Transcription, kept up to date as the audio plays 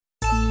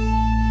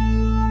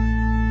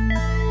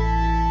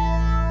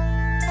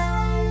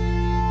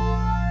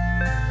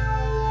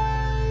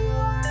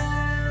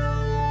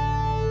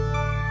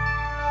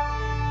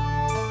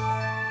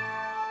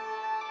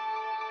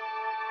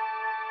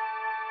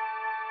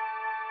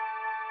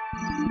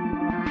And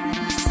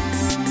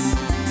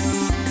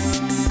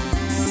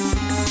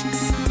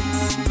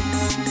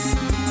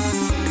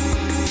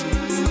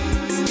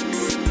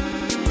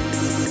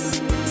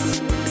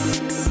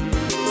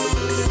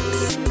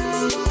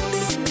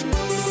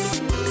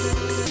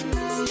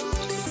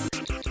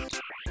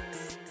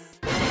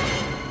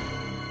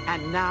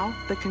now,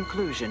 the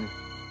conclusion.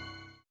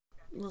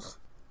 Ugh,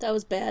 that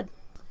was bad.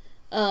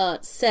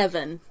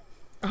 7.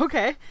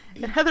 Okay.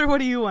 And Heather, what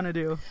do you want to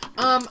do?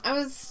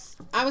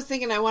 I was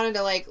thinking I wanted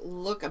to, like,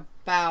 look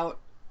about,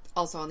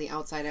 also on the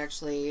outside,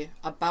 actually,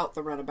 about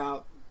the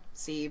runabout.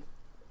 See if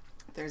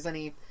there's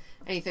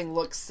anything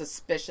looks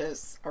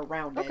suspicious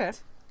around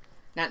it.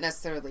 Not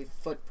necessarily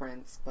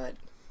footprints, but...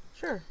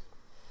 Sure.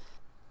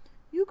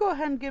 You go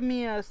ahead and give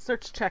me a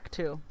search check,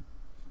 too.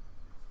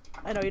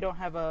 I know you don't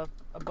have a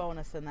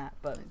bonus in that,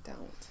 but... I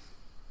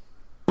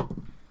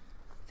don't.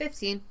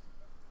 15.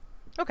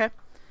 Okay.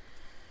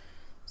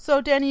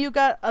 So, Dani, you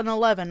got an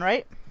 11,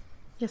 right?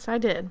 Yes, I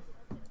did.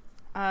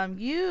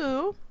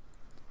 You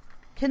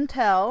can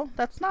tell,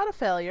 that's not a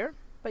failure,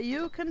 but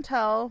you can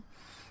tell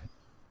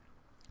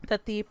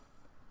that the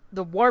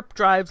warp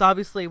drives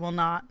obviously will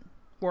not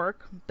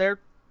work. They're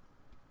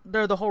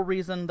the whole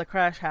reason the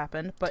crash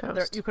happened,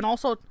 but you can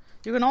also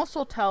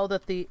tell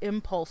that the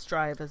impulse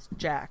drive is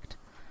jacked.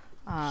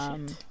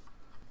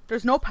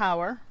 There's no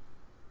power,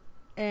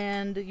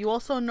 and you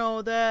also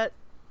know that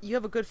you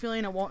have a good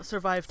feeling it won't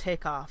survive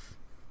takeoff,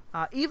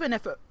 even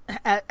if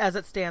as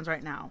it stands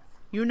right now.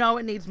 You know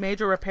it needs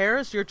major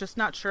repairs. You're just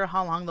not sure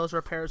how long those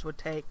repairs would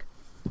take.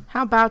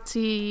 How about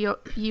the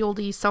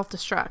yieldy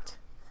self-destruct?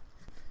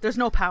 There's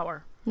no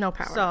power. No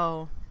power.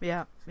 So,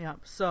 yeah.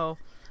 So,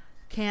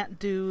 can't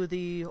do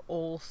the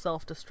old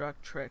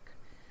self-destruct trick.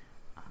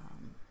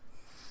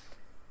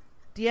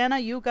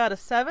 Deanna, you got a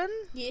 7?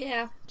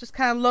 Yeah. Just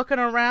kind of looking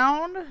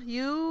around.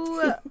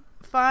 You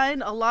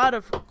find a lot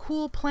of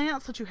cool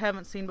plants that you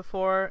haven't seen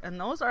before, and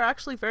those are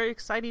actually very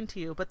exciting to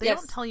you, but they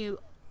don't tell you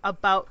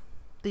about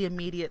the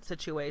immediate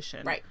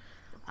situation. Right.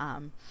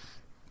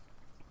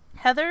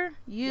 Heather,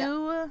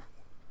 you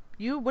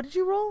what did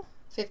you roll?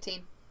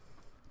 15.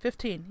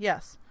 15,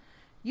 yes.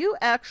 You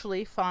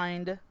actually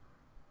find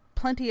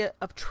plenty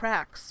of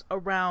tracks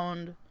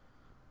around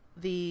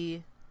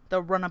the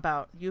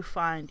runabout. You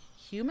find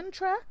human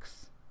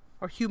tracks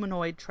or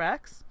humanoid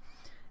tracks,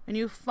 and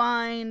you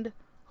find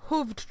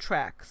hooved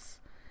tracks.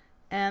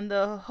 And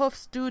the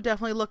hoofs do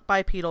definitely look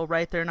bipedal,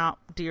 right? They're not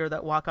deer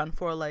that walk on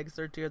 4 legs.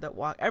 They're deer that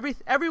walk.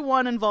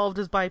 Everyone involved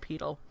is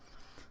bipedal.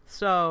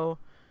 So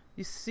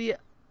you see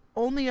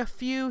only a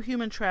few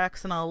human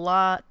tracks and a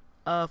lot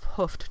of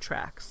hoofed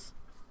tracks.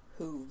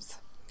 Hooves.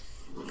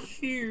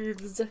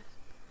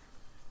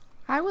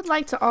 I would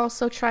like to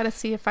also try to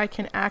see if I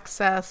can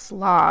access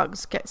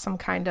logs, get some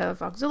kind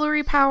of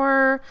auxiliary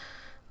power,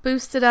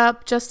 boost it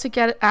up just to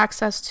get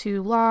access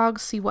to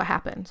logs, see what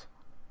happened.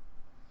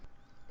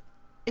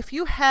 If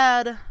you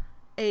had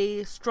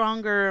a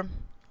stronger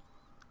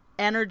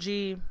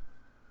energy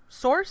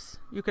source,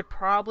 you could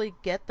probably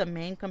get the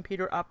main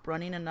computer up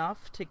running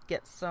enough to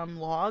get some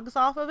logs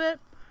off of it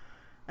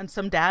and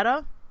some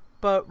data.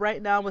 But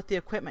right now with the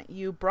equipment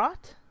you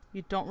brought,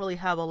 you don't really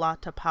have a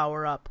lot to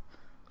power up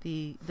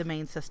the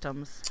main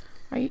systems.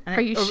 Are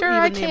you sure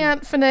I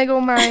can't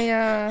finagle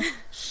my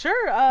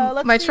sure,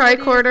 let's my see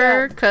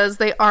tricorder? Because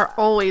they are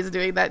always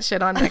doing that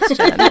shit on next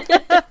gen.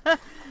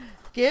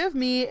 Give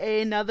me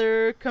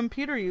another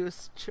computer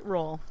use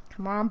roll.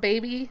 Come on,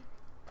 baby.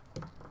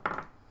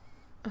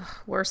 Ugh,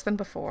 worse than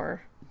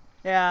before.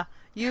 Yeah,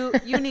 you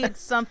need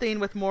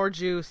something with more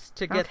juice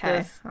to get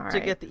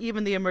get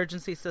even the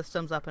emergency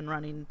systems up and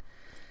running.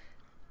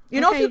 You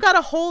know, if you got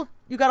a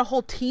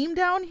whole team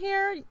down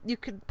here, you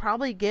could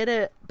probably get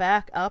it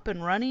back up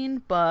and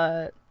running,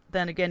 but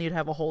then again, you'd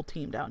have a whole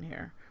team down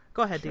here.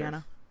 Go ahead,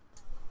 sure.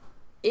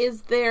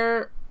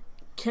 Deanna.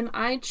 Can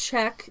I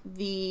check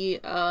the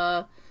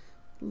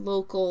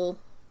local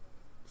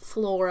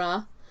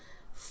flora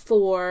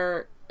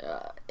for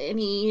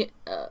any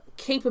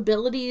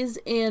capabilities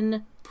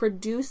in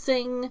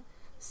producing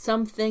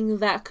something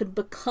that could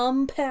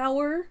become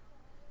power?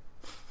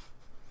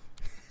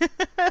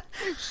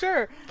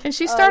 Sure. Can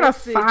she start a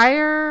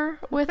fire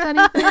with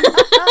anything?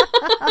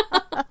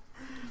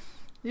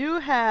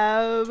 You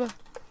have,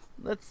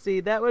 let's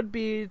see, that would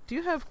be, do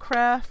you have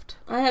craft?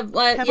 I have,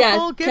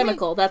 chemical?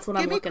 Chemical. That's what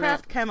I'm looking Give me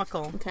craft at.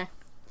 chemical. Okay.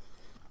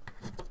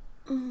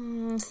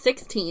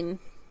 16.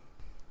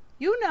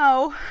 You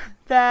know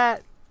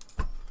that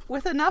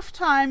with enough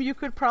time, you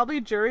could probably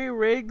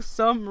jury-rig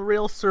some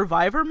real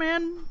Survivor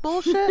Man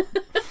bullshit.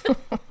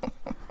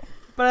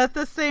 But at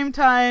the same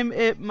time,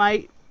 it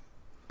might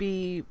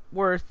be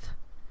worth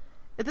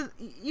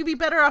you'd be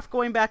better off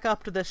going back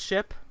up to this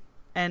ship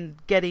and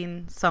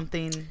getting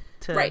something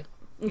to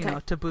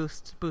to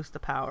boost the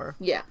power.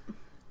 Yeah.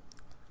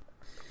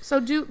 So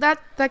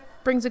that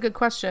brings a good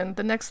question.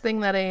 The next thing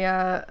that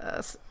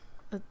a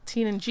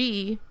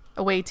TNG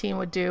away team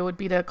would do would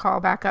be to call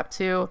back up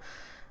to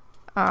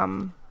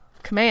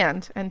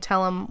command and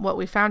tell them what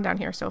we found down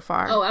here so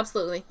far. Oh,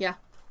 absolutely. Yeah.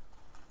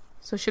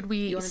 So should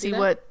we see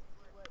what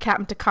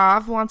Captain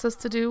Takov wants us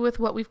to do with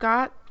what we've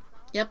got.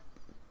 Yep.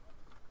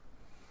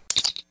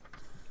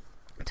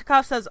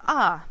 Takov says,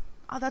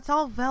 that's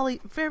all very,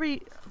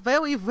 very,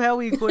 very,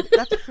 very good.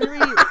 That's very...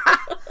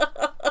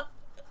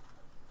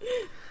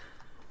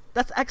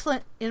 That's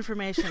excellent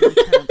information,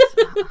 Lieutenant.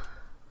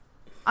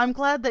 I'm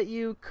glad that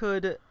you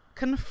could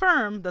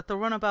confirm that the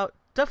runabout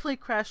definitely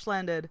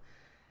crash-landed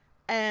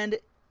and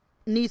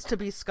needs to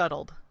be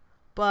scuttled.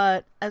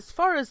 But as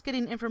far as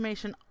getting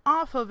information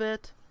off of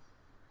it,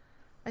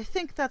 I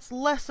think that's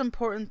less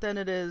important than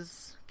it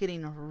is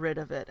getting rid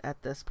of it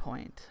at this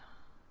point.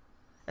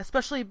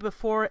 Especially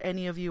before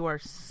any of you are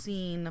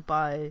seen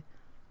by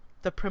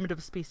the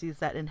primitive species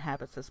that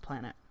inhabits this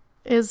planet.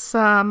 Is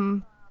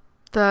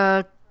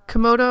the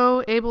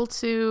Komodo able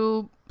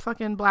to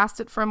fucking blast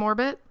it from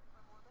orbit?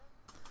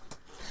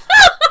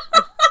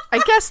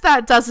 I guess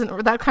that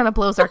kind of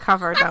blows our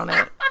cover, don't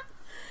it?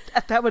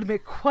 That would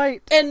make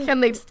quite... And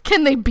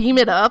can they beam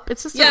it up?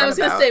 It's just I was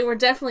going to say, we're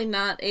definitely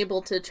not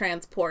able to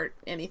transport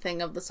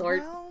anything of the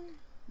sort. Well,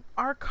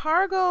 our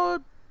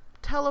cargo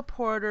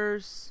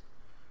teleporters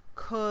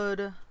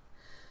could...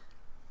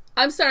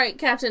 I'm sorry,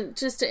 Captain,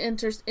 just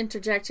to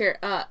interject here.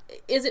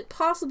 Is it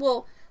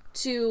possible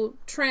to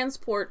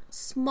transport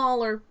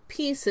smaller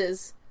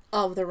pieces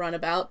of the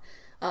runabout,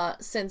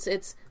 since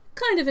it's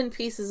kind of in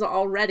pieces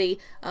already,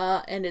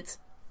 and it's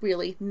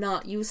really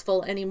not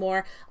useful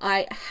anymore?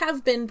 I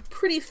have been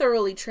pretty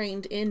thoroughly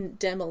trained in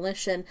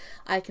demolition.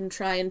 I can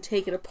try and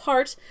take it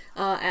apart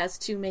as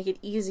to make it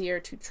easier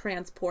to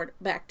transport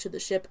back to the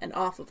ship and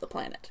off of the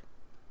planet.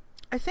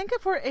 I think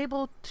if we're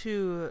able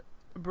to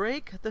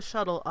break the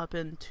shuttle up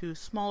into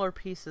smaller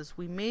pieces,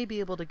 we may be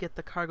able to get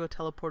the cargo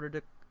teleporter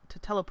to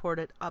teleport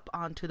it up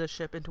onto the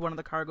ship into one of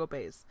the cargo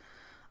bays.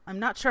 I'm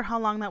not sure how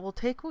long that will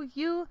take with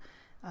you.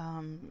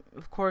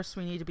 Of course,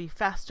 we need to be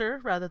faster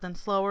rather than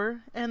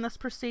slower in this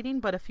proceeding,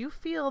 but if you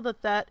feel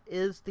that that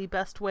is the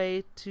best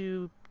way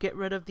to get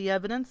rid of the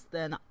evidence,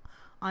 then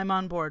I'm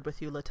on board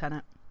with you,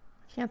 Lieutenant.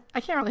 I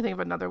can't really think of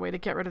another way to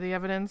get rid of the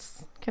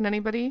evidence. Can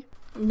anybody?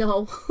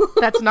 No.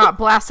 That's not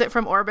blast it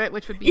from orbit,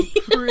 which would be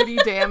pretty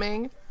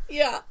damning.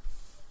 Yeah.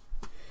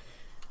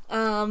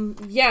 I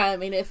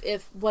mean,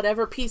 if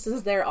whatever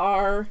pieces there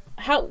are,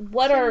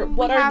 what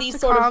are these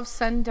sort of...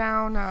 send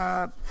down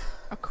a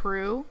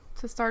crew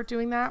to start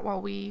doing that while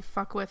we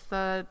fuck with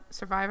the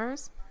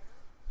survivors?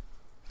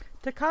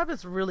 Takov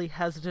is really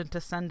hesitant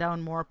to send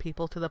down more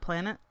people to the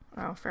planet.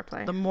 Oh, fair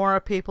play. The more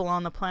people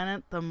on the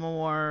planet, the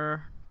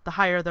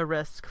higher the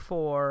risk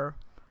for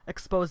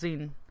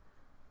exposing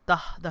the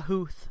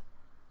Huth.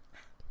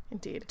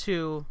 Indeed.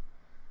 To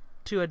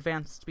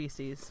advanced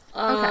species.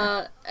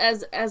 Okay.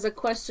 As a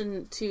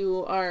question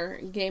to our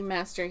game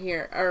master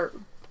here,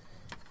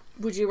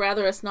 would you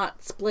rather us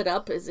not split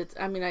up? I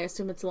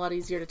assume it's a lot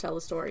easier to tell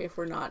the story if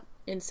we're not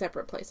in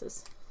separate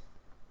places.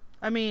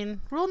 I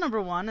mean, rule number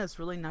 1 is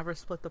really never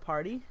split the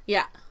party.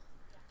 Yeah.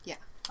 Yeah.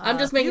 I'm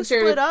just making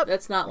sure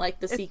that's not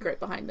like the secret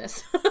behind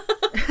this.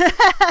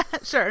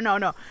 Sure,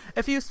 no.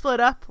 If you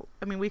split up,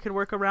 we could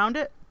work around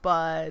it,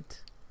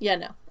 but... Yeah,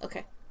 no.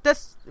 Okay.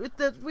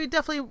 We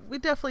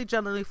definitely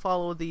generally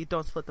follow the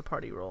don't split the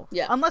party rule.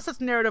 Yeah. Unless it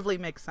narratively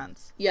makes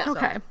sense. Yeah.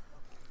 Okay.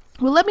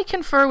 Well, let me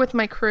confer with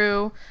my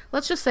crew.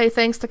 Let's just say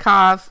thanks to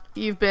Kav.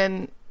 You've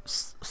been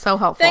so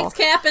helpful. Thanks,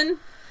 Captain.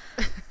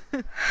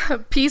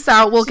 Peace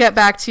out. We'll get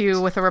back to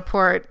you with a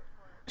report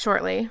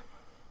shortly.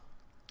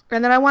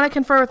 And then I want to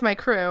confer with my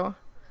crew.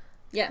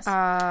 Yes.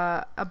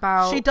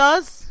 About...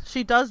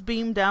 She does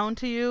beam down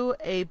to you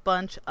a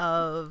bunch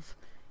of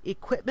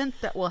equipment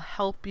that will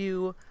help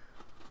you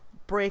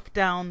break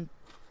down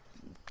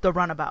the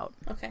runabout.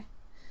 Okay.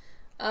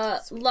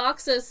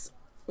 Loxus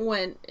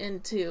went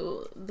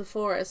into the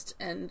forest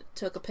and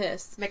took a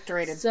piss.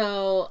 Micturated.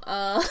 So,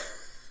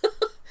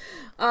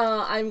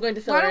 I'm going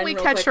to fill her in. Why don't we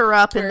real catch quick her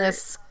up in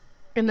this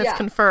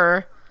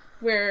confer?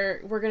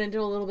 Where we're going to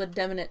do a little bit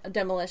of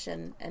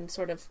demolition and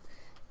sort of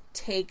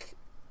take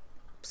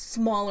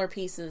smaller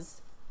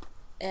pieces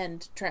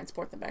and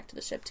transport them back to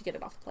the ship to get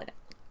it off the planet.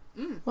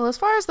 Well, as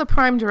far as the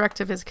Prime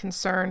Directive is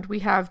concerned, we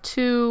have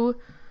 2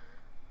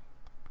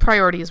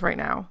 priorities right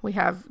now. We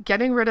have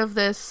getting rid of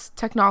this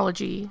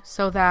technology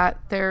so that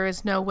there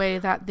is no way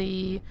that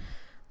the...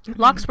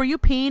 Lux, were you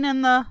peeing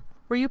in the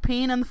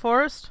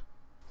forest?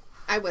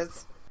 I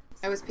was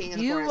peeing in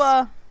the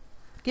forest.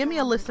 Give me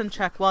a listen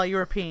check while you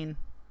were peeing.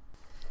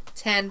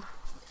 10.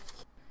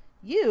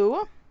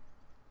 You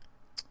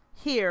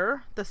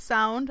hear the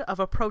sound of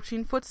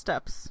approaching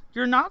footsteps.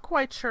 You're not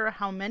quite sure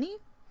how many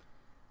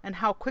and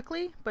how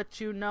quickly, but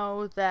you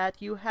know that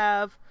you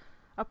have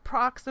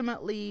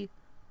approximately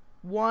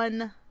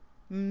 1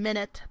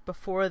 minute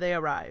before they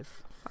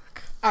arrive.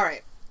 Fuck. All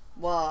right.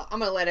 Well, I'm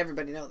gonna let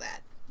everybody know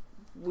that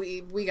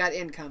we got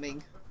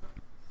incoming.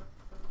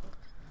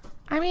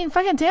 I mean,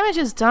 fucking damage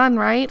is done,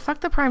 right? Fuck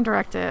the Prime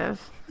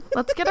Directive.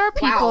 Let's get our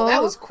people. Wow,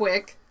 that was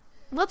quick.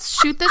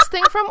 Let's shoot this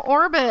thing from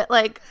orbit.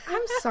 Like,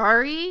 I'm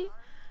sorry,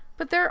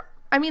 but they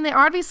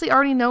obviously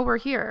already know we're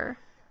here.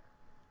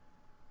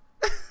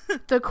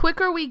 the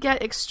quicker we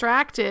get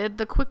extracted,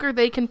 the quicker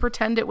they can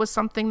pretend it was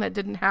something that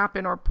didn't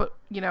happen or put,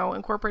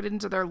 incorporate it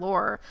into their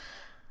lore.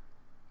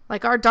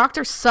 Like, our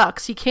doctor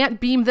sucks. He can't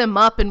beam them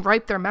up and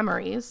wipe their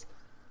memories.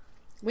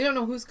 We don't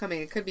know who's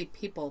coming. It could be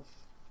people.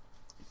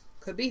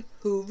 Could be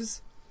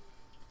hooves.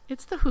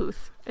 It's the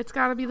hoof. It's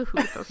got to be the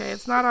hoof, okay?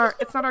 It's not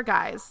our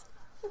guys.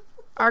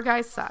 Our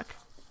guys suck.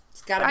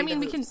 It's got to be the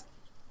we hooves.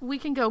 we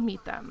can go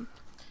meet them.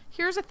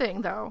 Here's the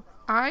thing, though.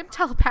 I'm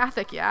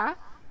telepathic, yeah?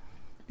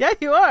 Yeah,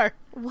 you are.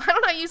 Why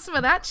don't I use some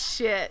of that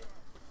shit?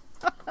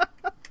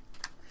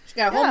 She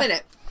got a whole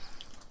minute.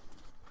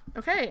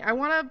 Okay, I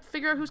want to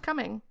figure out who's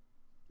coming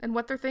and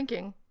what they're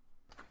thinking.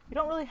 You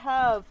don't really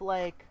have,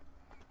 like,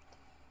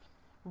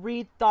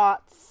 read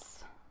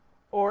thoughts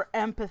or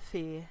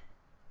empathy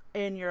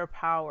in your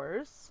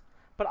powers.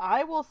 But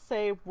I will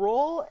say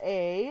roll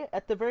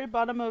at the very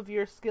bottom of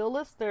your skill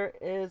list, there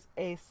is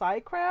a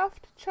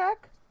Psycraft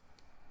check.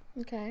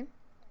 Okay.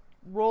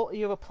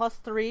 You have a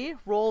 +3.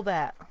 Roll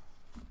that.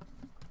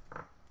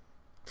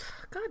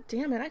 God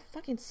damn it, I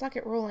fucking suck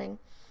at rolling.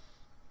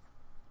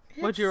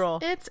 What'd you roll?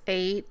 It's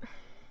 8.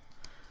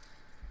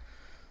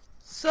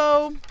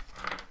 So,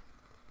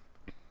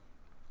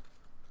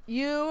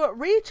 you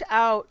reach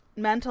out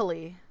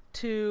mentally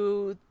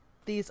to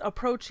these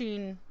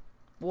approaching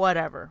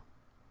whatever.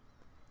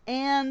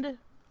 And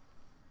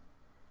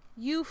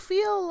you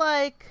feel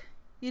like,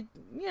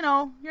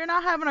 you're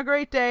not having a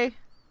great day,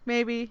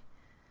 maybe.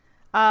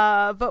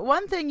 But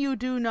one thing you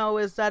do know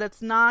is that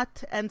it's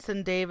not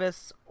Ensign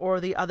Davis or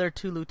the other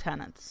 2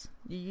 lieutenants.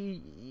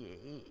 You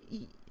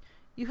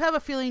have a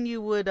feeling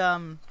you would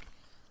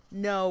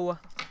know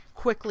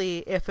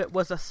quickly if it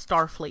was a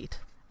Starfleet.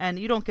 And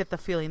you don't get the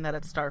feeling that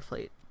it's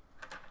Starfleet.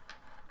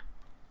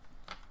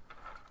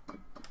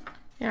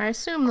 Yeah, I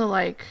assume the,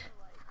 I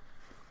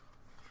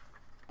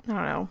don't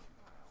know,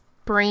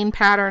 brain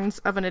patterns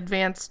of an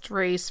advanced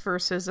race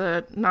versus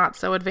a not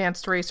so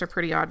advanced race are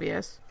pretty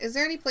obvious. Is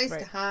there any place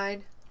to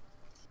hide?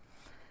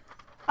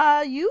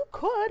 You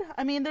could.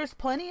 I mean, there's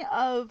plenty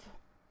of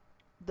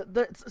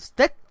it's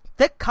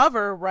thick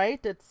cover,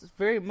 right? It's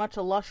very much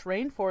a lush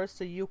rainforest,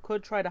 so you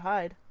could try to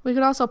hide. We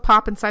could also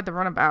pop inside the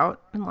runabout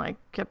and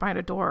get behind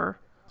a door.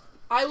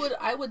 I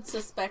would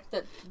suspect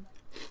that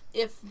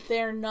if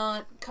they're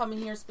not coming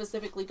here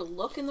specifically to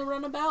look in the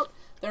runabout,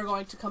 they're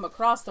going to come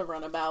across the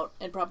runabout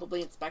and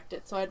probably inspect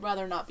it. So I'd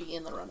rather not be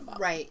in the runabout.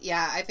 Right,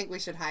 yeah, I think we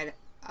should hide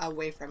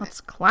away from Let's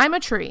it. climb a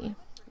tree.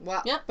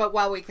 Well, Yep. But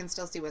while we can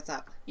still see what's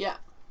up. Yeah.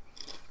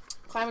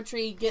 Climb a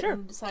tree, get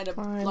inside a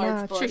Climb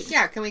large a bush. tree.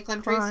 Yeah, can we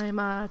climb trees? Climb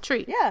a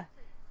tree. Yeah.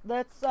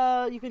 Let's,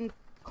 you can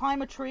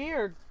climb a tree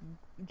or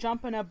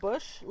jump in a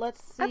bush.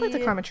 Let's see. I'd like to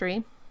climb a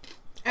tree.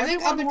 I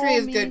think Everyone up a tree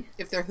is roll good me-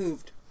 if they're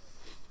hooved.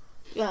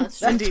 Yeah, that's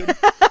true. Indeed.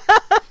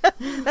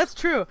 That's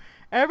true.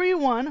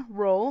 Everyone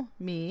roll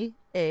me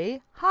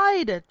a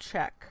hide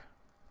check.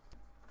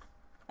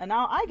 And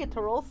now I get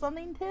to roll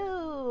something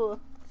too.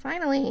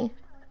 Finally.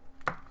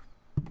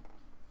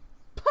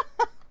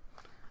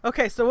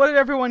 Okay, so what did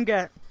everyone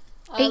get?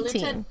 18.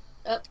 Lieutenant...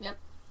 yep.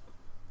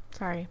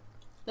 Sorry.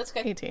 That's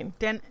okay. 18.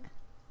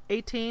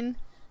 18.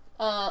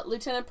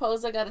 Lieutenant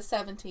Poza got a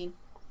 17.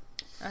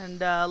 And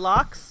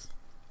Lox,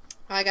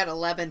 I got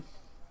 11.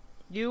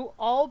 you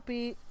all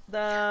beat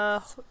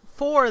the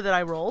 4 that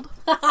I rolled.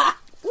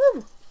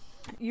 Woo!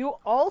 You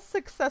all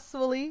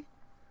successfully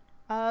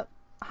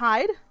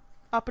hide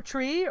up a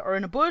tree or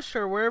in a bush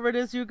or wherever it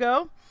is you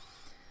go.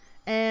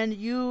 And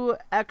you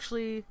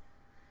actually,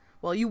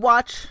 you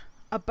watch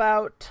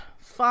about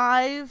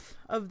 5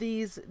 of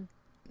these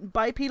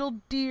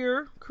bipedal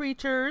deer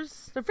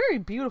creatures. They're very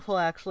beautiful,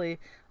 actually.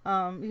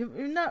 You've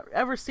not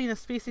ever seen a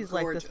species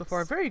like this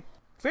before. Very,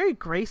 very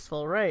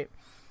graceful, right?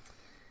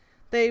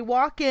 They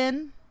walk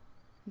in.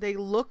 They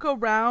look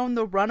around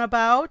the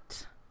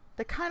runabout.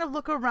 They kind of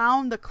look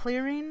around the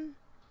clearing.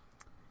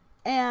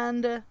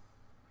 And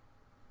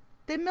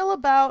they mill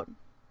about.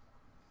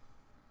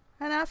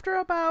 And after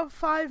about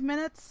 5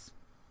 minutes,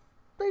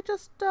 they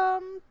just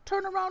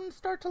turn around and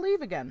start to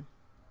leave again.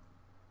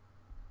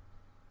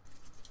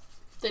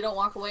 They don't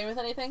walk away with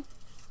anything?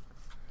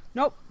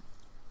 Nope.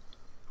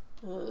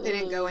 They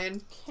didn't go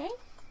in. Okay.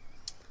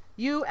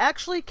 You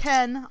actually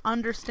can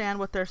understand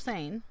what they're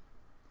saying.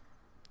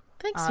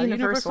 Thanks,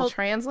 Universal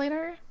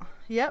Translator.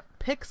 Yep,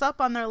 picks up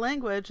on their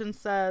language and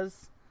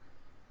says,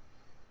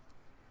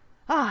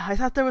 I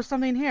thought there was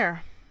something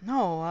here.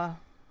 No,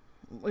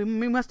 we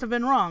must have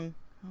been wrong.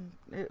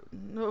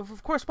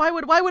 Of course, why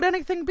would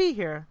anything be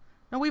here?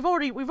 No, we've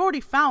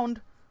already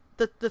found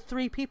the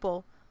 3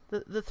 people,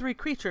 the 3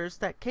 creatures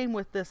that came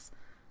with this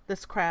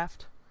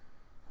craft.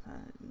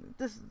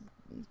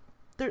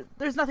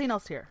 There's nothing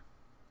else here.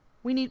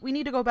 We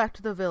need to go back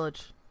to the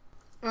village.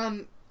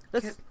 Can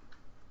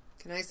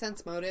I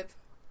sense motive?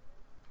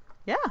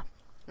 Yeah.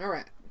 All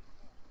right.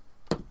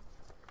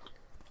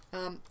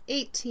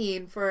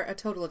 18 for a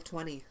total of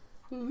 20.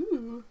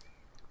 Ooh.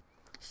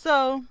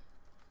 So,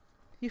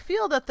 you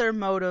feel that their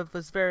motive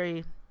was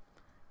very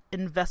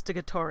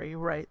investigatory,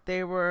 right?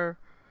 They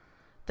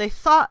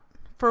thought,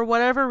 for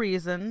whatever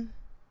reason,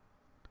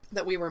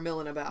 That we were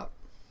milling about.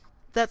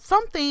 That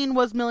something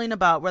was milling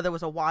about, whether it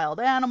was a wild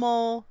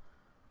animal,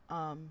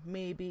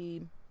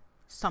 maybe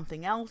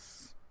something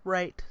else,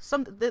 right?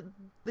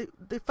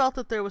 They felt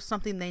that there was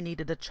something they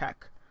needed to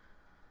check.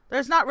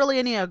 There's not really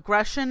any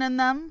aggression in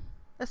them,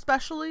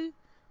 especially.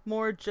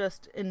 More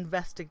just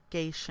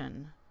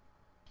investigation.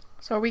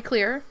 So are we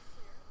clear?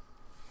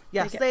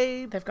 Yes,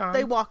 they've gone.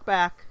 They walk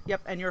back.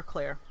 Yep, and you're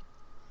clear.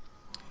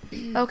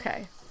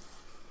 Okay.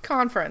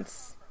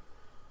 Conference.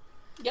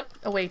 Yep.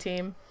 Away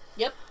team.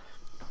 Yep.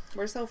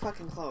 We're so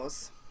fucking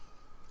close.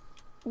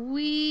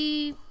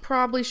 We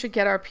probably should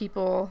get our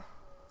people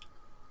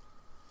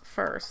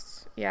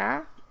first.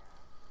 Yeah?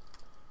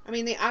 I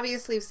mean, they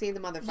obviously have seen the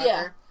motherfucker.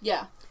 Yeah.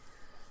 Yeah.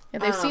 Yeah,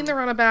 they've seen the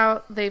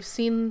runabout. They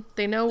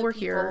know we're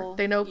here. people,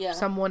 They know yeah.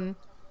 someone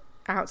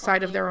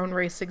outside of their own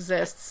race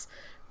exists.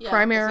 Yeah.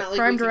 Prime It's not like we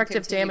prime can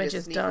directive continue damage to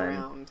is sneak done.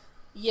 around.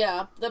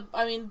 Yeah.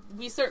 I mean,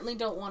 we certainly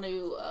don't want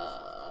to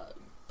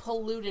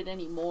pollute it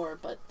anymore,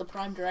 but the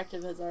Prime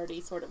Directive has already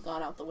sort of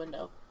gone out the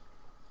window.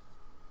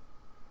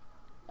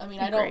 I mean,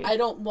 Great. I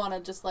don't want to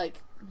just,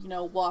 like,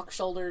 walk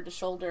shoulder to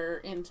shoulder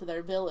into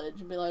their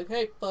village and be like,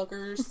 hey,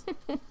 fuckers.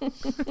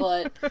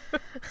 But,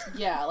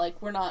 yeah,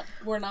 like, we're not...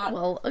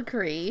 Well,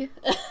 agree.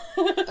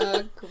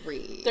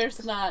 Agreed.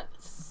 There's not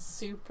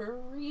super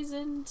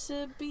reason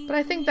to be... But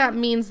I think that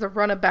means the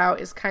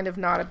runabout is kind of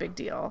not a big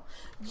deal.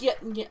 Yeah,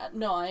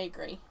 no, I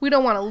agree. We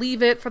don't want to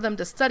leave it for them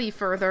to study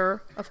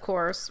further, of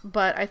course,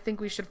 but I think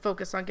we should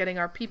focus on getting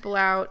our people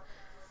out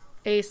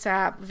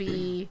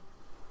ASAP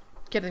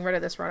getting rid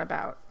of this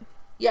runabout.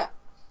 Yeah.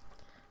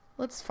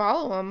 Let's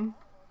follow them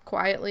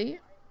quietly.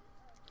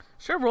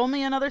 Sure, roll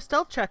me another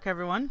stealth check,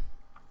 everyone.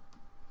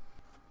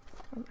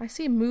 I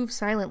see move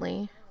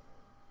silently.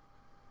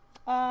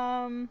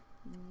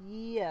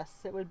 Yes,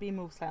 it would be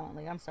move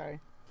silently. I'm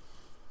sorry.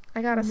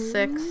 I got a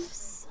 6.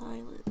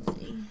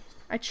 Silently.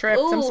 I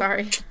tripped. I'm Ooh.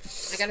 sorry.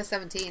 I got a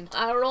 17.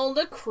 I rolled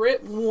a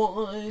crit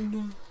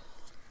 1.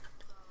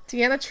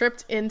 Deanna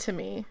tripped into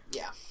me.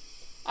 Yeah.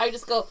 I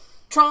just go,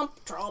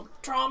 tromp, tromp,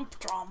 tromp,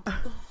 tromp.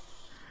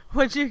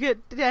 What'd you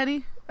get,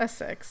 Dani? A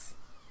 6.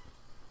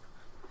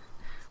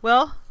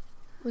 Well,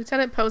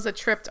 Lieutenant Posa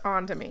tripped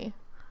onto me.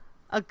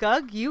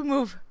 Agug, you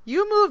move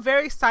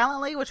very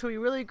silently, which would be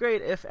really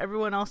great if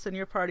everyone else in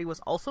your party was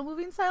also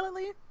moving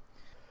silently.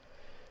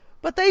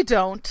 But they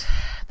don't.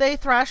 They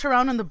thrash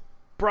around in the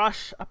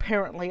brush,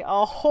 apparently,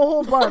 a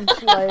whole bunch,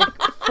 like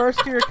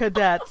first-year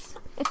cadets.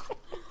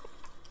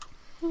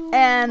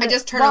 And I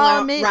just turn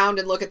around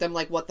and look at them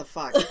like, what the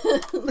fuck?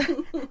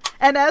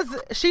 And as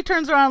she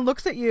turns around and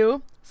looks at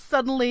you,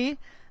 suddenly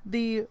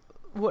the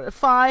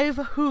 5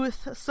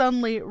 Huth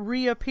suddenly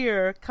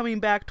reappear,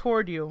 coming back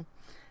toward you.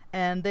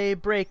 And they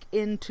break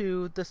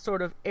into the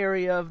sort of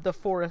area of the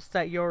forest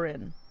that you're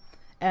in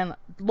and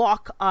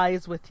lock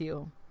eyes with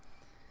you.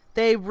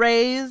 They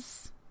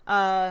raise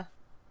their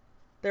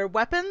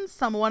weapons.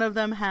 One of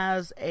them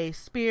has a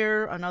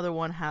spear, another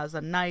one has a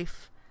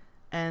knife,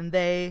 and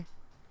they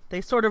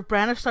sort of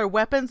brandish their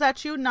weapons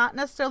at you, not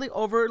necessarily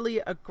overtly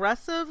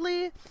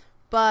aggressively,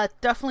 but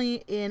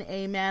definitely in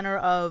a manner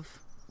of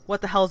what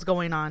the hell's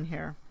going on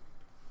here.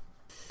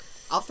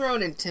 I'll throw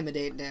an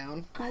intimidate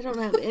down. I don't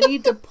have any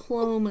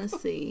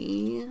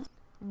diplomacy.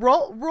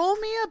 Roll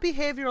me a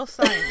behavioral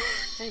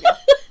science. There you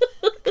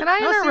go. Can I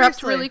No, interrupt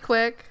seriously. really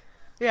quick?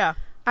 Yeah.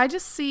 I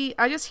just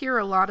hear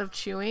a lot of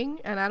chewing,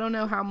 and I don't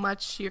know how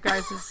much your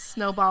guys'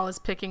 snowball is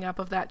picking up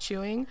of that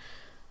chewing.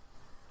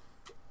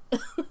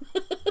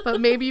 But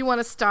maybe you want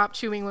to stop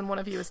chewing when one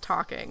of you is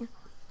talking.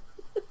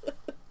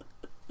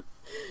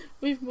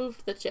 We've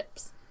moved the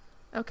chips.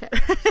 Okay.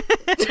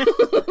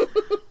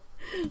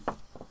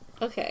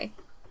 Okay.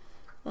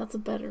 That's a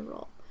better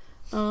roll.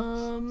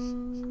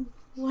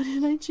 What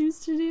did I choose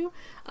to do?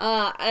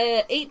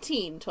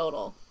 18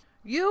 total.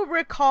 You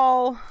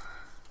recall...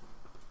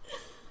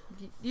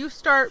 You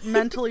start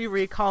mentally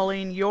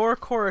recalling your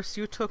course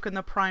you took in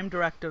the Prime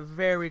Directive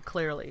very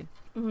clearly.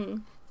 Mm-hmm.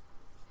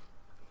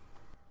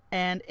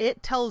 And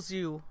it tells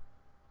you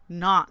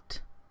not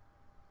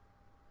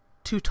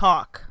to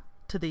talk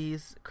to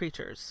these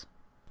creatures.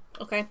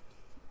 Okay.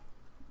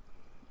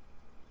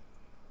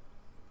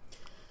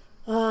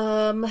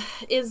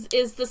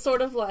 Is the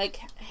sort of like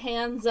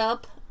hands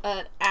up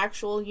an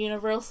actual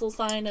universal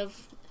sign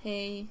of,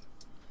 hey,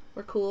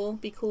 we're cool,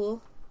 be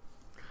cool?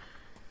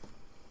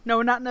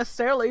 No, not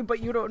necessarily, but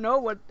you don't know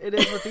what it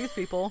is with these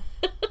people.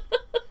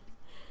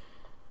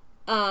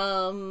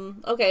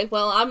 Okay,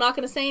 well, I'm not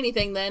going to say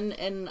anything then,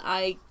 and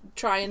I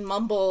try and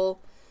mumble.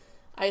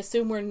 I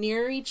assume we're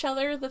near each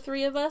other, the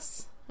three of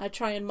us. I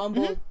try and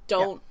mumble,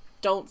 don't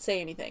say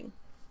anything.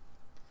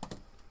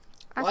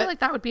 I What? feel like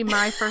that would be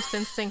my first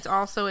instinct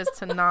also, is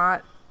to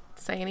not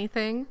say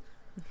anything.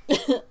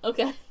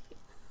 Okay.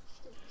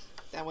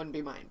 That wouldn't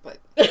be mine, but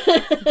Of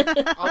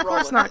I'll roll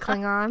course with not it.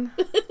 Klingon.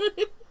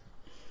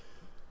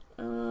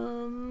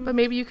 But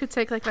maybe you could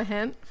take like a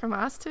hint from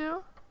us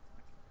too.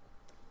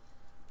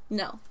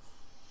 No.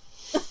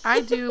 I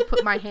do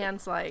put my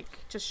hands like,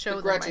 just show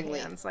them my Begrudgingly.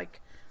 hands,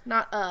 like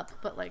not up,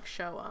 but like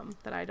show them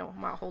that I'm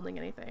not holding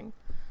anything.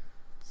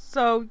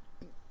 So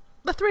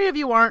the three of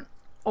you aren't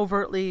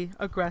overtly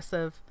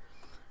aggressive,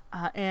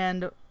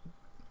 and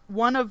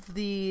one of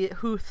the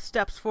Huth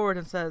steps forward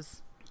and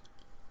says,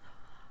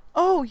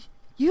 "Oh,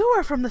 you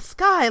are from the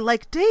sky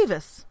like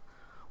Davis,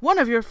 one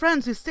of your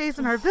friends who stays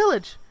in our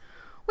village.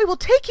 We will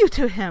take you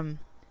to him."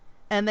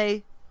 And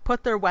they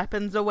put their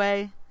weapons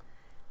away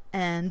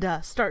and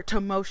start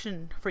to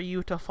motion for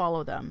you to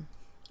follow them.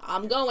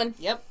 I'm going.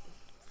 Yep.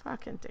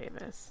 Fucking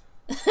Davis.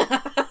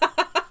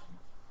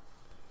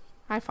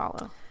 I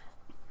follow.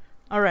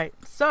 All right,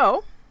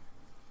 so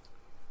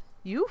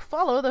you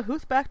follow the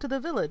Huth back to the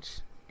village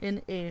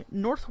in a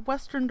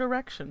northwestern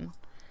direction.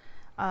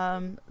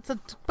 It's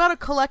about a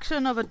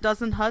collection of a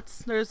dozen huts.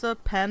 There's a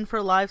pen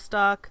for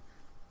livestock.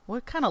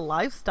 What kind of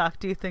livestock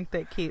do you think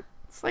they keep?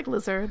 It's like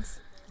lizards.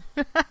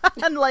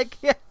 And like,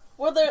 yeah,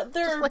 Well, they're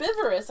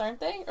herbivorous, aren't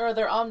they? Or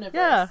they're omnivorous?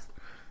 yeah,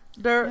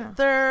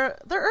 they're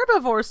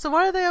herbivores. So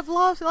why do they have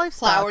livestock?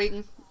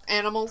 Plowing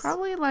animals.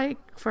 Probably like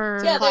for...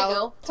 Yeah, there you Plow-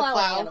 go. to Plowing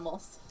plow.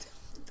 animals.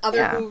 Other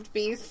Yeah. hooved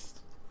beasts.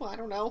 Well, I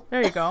don't know.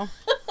 There you go.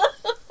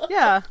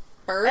 Yeah,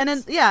 Birds. and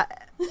then yeah,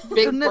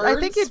 Big and birds. I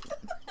think it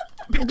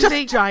Maybe just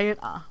they- giant.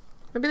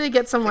 Maybe they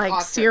get some like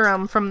ostrich.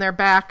 serum from their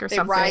back or They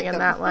something ride and them.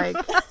 that like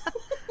use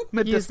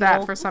Medicinal.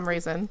 that for some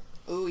reason.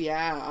 Ooh,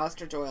 yeah.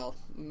 Ostrich oil.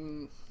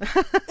 Mm.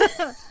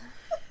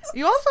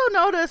 You also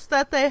notice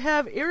that they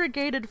have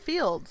irrigated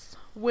fields,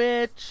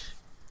 which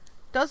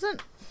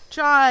doesn't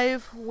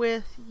jive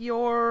with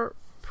your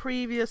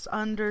previous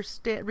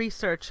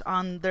research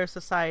on their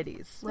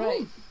societies.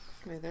 Right.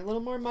 Okay, they're a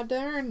little more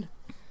modern.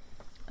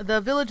 The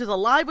village is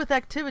alive with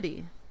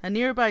activity. A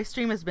nearby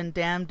stream has been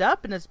dammed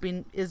up and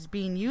is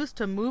being used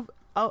to move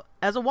out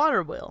as a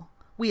water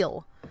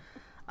wheel.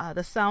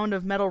 The sound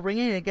of metal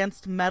ringing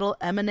against metal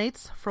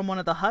emanates from one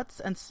of the huts,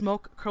 and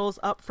smoke curls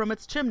up from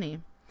its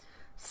chimney.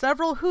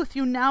 Several Huth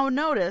you now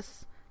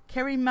notice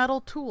carry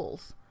metal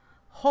tools,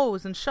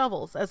 hoes and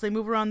shovels as they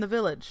move around the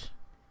village.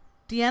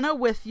 Deanna,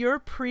 with your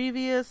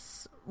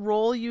previous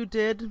role you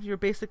did,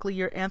 basically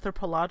your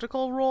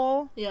anthropological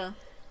role, Yeah.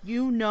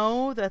 you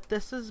know that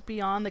this is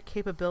beyond the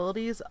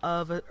capabilities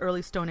of an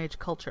early Stone Age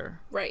culture.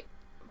 Right.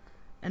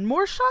 And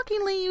more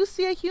shockingly, you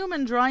see a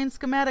human drawing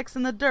schematics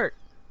in the dirt,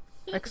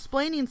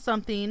 explaining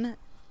something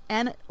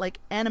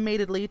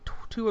animatedly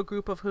to a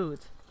group of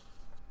Huth.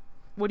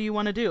 What do you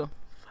want to do?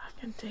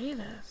 Fucking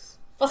Davis.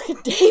 Fucking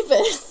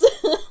Davis.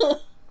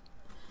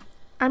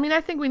 I mean,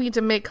 I think we need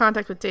to make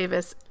contact with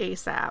Davis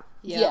ASAP.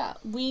 Yeah.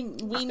 We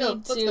Let's need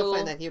go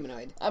find to. that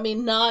humanoid. I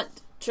mean, not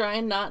try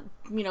and not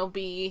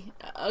be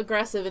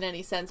aggressive in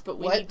any sense, but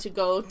we What? need to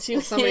go to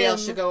Well, somebody him.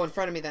 else should go in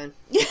front of me then.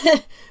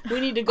 We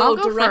need to I'll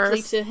go go directly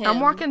first. to him. I'm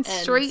walking and-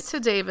 straight to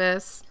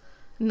Davis,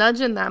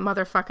 nudging that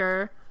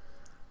motherfucker,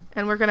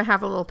 and we're gonna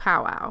have a little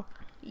powwow.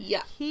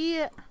 Yeah.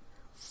 He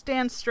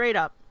stands straight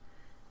up,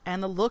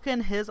 and the look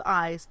in his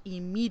eyes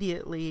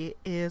immediately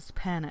is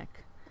panic.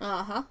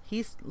 Uh-huh.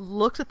 He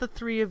looks at the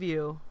three of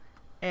you,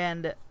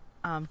 and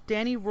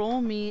Dani,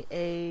 roll me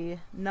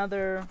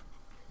another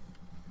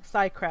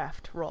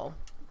Psycraft roll.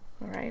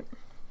 All right.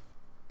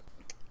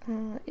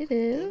 It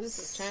This is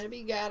is trying to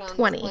be God on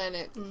 20. this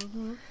planet.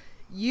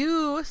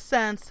 You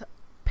sense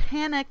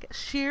panic,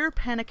 sheer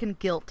panic and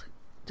guilt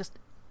just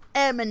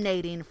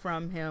emanating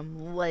from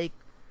him like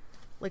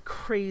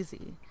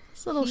crazy.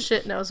 this little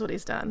shit knows what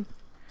he's done.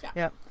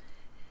 Yep.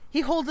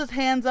 He holds his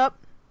hands up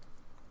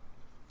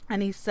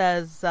and he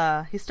says,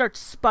 he starts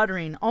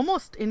sputtering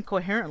almost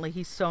incoherently.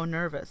 He's so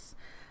nervous.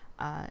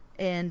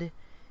 And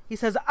he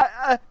says,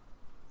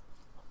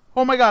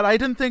 Oh my god, I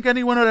didn't think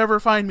anyone would ever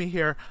find me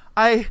here.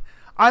 I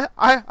thought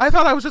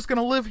I was just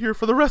gonna live here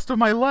for the rest of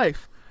my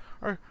life.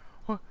 Or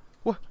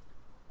what?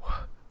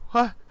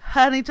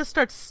 and he just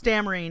starts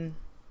stammering.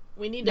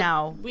 We need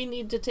Now. to. We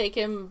need to take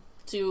him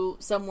to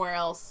somewhere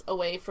else,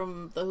 away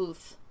from the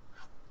Huth.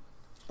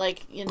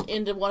 Like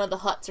into one of the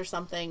huts or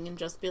something, and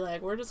just be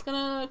like, "We're just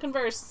gonna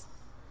converse."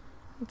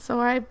 So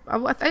I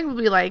think we'll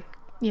be like,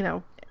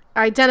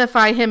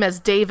 identify him as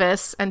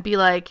Davis and be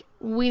like,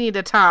 we need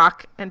to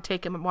talk and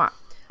take him away.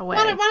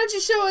 Why don't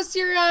you show us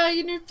your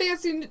new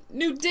fancy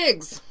new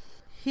digs?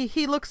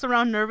 He looks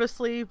around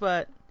nervously,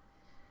 but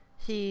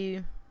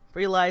he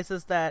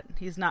realizes that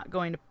he's not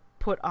going to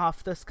put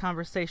off this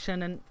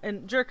conversation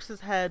and jerks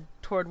his head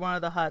toward one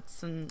of the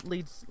huts and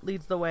leads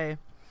the way.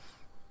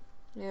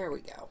 There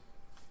we go.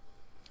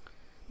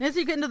 And as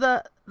you get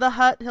into the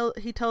hut,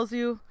 he tells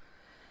you,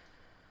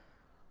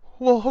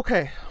 Well,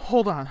 okay,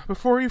 hold on.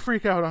 Before you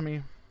freak out on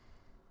me.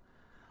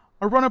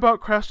 A runabout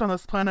crashed on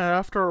this planet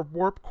after a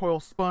warp coil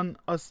spun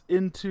us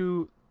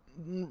into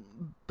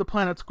the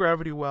planet's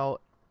gravity well.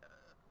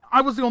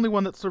 I was the only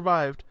one that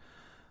survived.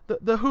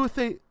 The Huth,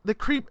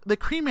 they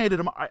cremated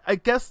him. I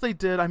guess they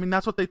did. I mean,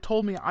 that's what they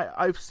told me.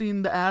 I've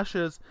seen the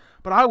ashes,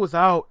 but I was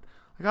out.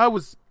 Like I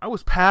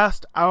was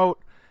passed out,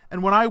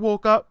 and when I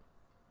woke up,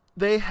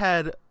 they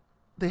had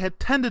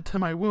tended to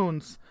my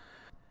wounds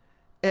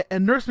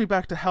and nursed me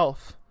back to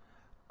health.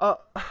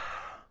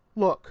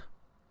 Look,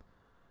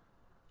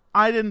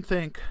 I didn't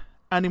think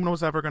anyone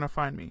was ever going to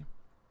find me.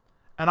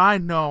 And I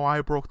know I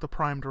broke the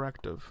Prime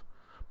Directive.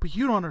 but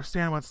you don't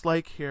understand what it's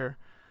like here.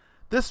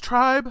 This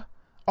tribe,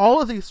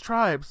 all of these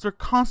tribes, they're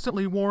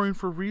constantly warring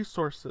for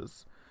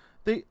resources.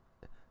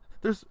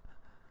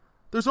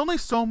 There's only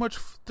so much,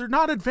 they're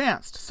not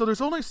advanced, so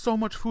there's only so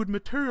much food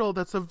material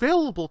that's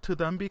available to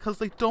them because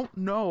they don't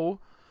know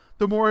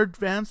the more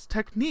advanced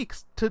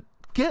techniques to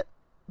get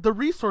the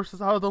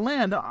resources out of the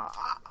land.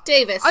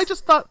 Davis. I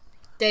just thought...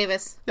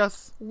 Davis.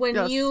 Yes. When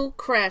yes. you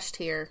crashed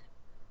here,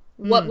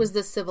 what was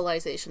this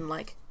civilization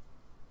like?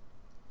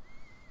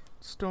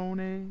 Stone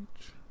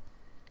Age.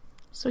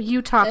 So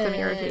you taught them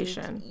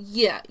irrigation.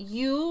 Yeah,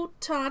 you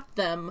taught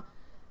them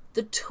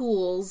the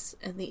tools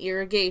and the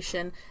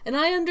irrigation. And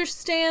I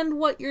understand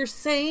what you're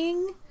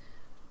saying,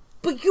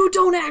 but you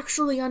don't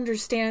actually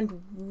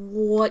understand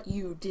what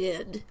you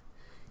did.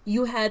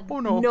 You had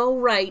no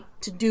right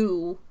to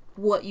do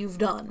what you've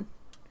done.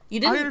 You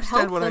didn't help them. I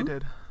understand what I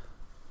did.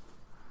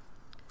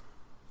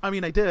 I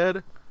mean, I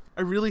did.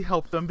 I really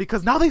helped them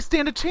because now they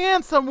stand a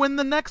chance. And when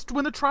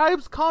the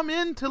tribes come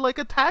in to like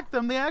attack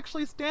them, they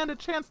actually stand a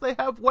chance. They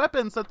have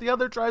weapons that the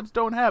other tribes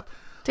don't have.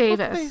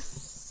 Davis. Look, they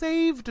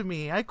saved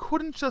me. I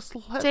couldn't just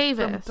let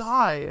them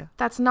die.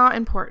 That's not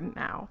important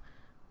now.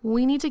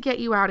 We need to get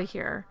you out of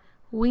here.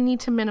 We need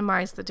to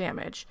minimize the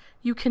damage.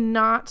 You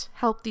cannot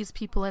help these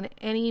people in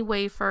any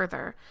way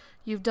further.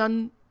 You've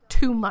done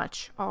too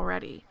much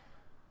already.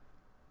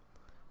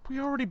 I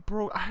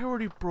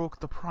already broke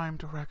the Prime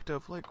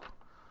Directive. Like,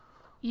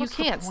 you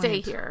can't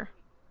stay here.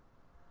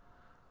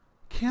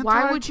 Can't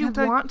Why I? would you Can't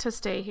I? want to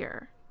stay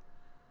here?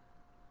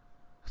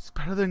 It's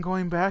better than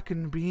going back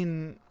and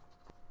being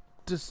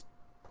just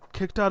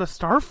kicked out of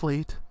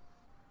Starfleet.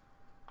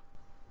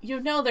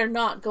 You know they're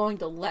not going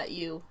to let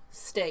you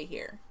stay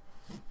here.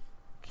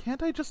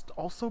 Can't I just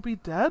also be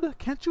dead?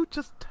 Can't you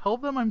just tell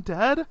them I'm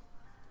dead?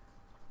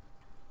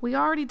 We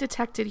already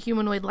detected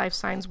humanoid life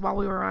signs while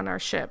we were on our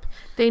ship.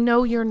 They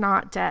know you're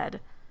not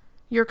dead.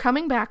 You're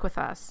coming back with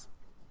us.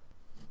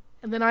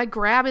 And then I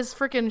grab his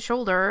freaking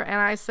shoulder and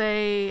I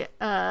say,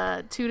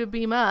 to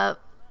beam up.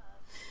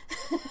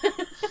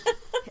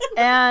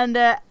 And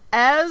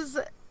as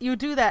you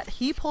do that,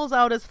 he pulls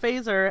out his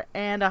phaser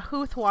and a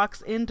Huth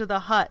walks into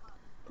the hut.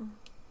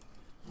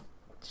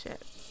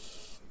 Shit.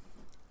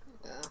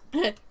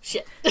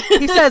 Shit.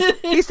 He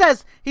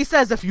says,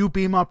 if you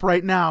beam up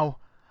right now,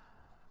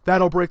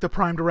 that'll break the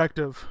Prime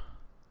Directive.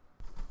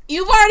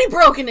 You've already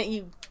broken it,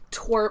 you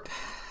twerp.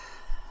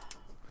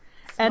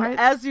 And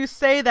as you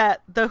say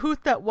that, the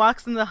Huth that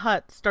walks in the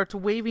hut starts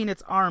waving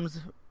its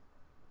arms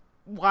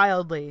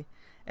wildly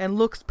and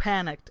looks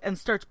panicked and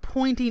starts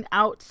pointing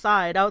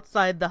outside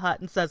the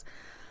hut and says,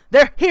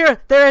 "They're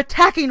here! They're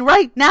attacking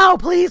right now!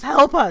 Please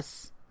help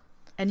us!"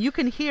 And you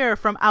can hear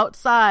from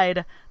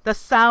outside the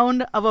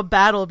sound of a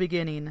battle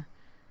beginning.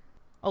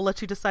 I'll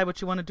let you decide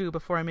what you want to do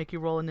before I make you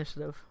roll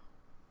initiative.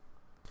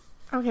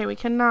 Okay, we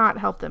cannot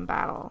help them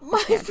battle.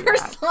 My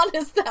first thought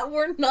is that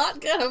we're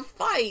not gonna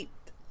fight.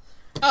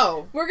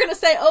 Oh. We're gonna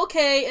say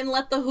okay and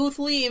let the Huth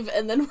leave,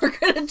 and then we're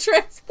gonna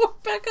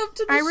transport back up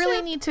to the ship. I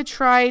really need to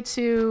try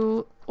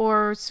to,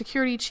 or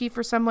security chief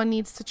or someone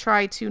needs to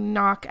try to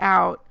knock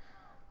out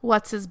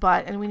what's his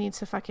butt, and we need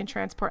to fucking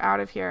transport out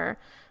of here.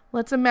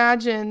 Let's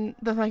imagine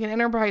the fucking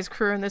Enterprise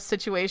crew in this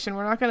situation.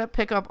 We're not gonna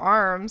pick up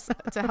arms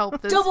to help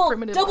this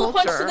primitive double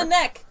culture. punch to the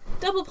neck.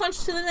 Double punch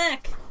to the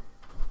neck.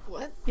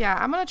 What? Yeah,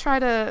 I'm gonna try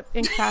to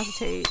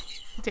incapacitate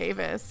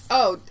Davis.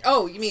 Oh,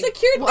 you mean...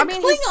 Secured Well, I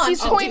mean, Klingons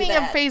he's do pointing a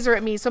that. phaser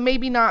at me, so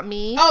maybe not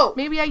me. Oh.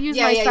 Maybe I use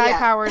Yeah, my yeah, psi yeah.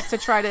 powers to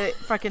try to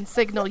fucking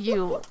signal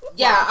you.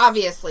 Yeah,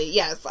 obviously.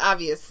 Yes,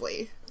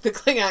 obviously. The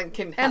Klingon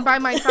can help. And by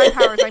my psi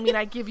powers, I mean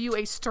I give you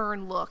a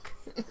stern look.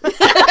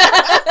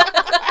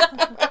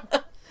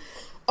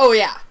 Oh,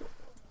 yeah.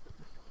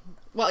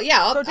 Well,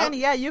 yeah. So, Dani,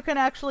 yeah, you can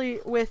actually,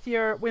 with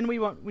your... we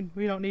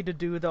don't need to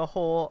do the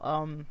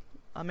whole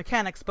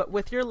mechanics, but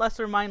with your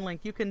lesser mind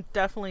link, you can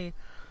definitely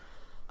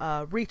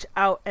reach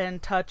out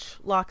and touch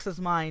Lox's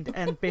mind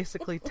and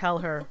basically tell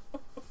her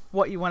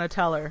what you want to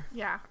tell her.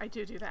 Yeah, I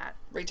do that.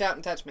 Reach out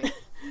and touch me.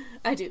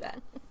 I do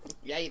that.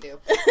 Yeah, you do.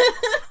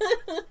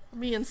 Let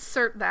me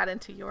insert that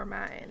into your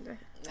mind.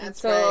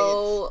 That's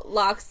So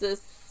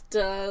Loxus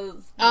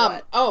does right.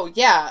 what? Oh,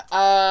 yeah.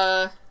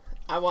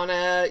 I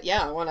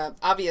wanna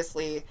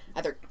obviously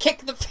either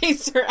kick the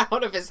phaser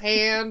out of his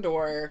hand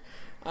or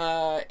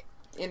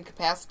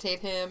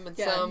incapacitate him in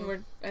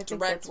some I think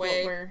direct that's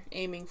way. what we're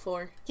aiming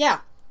for. Yeah,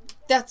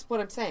 that's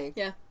what I'm saying.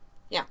 Yeah.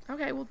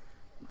 Okay, well,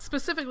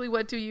 specifically,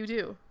 what do you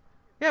do?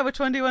 Yeah, which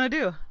one do you want to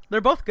do? They're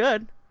both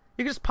good.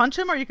 You could just punch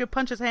him, or you could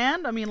punch his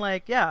hand. I mean,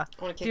 like, yeah.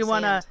 I want to kick Do you his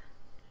want to? hand.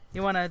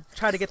 You want to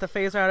try to get the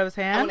phaser out of his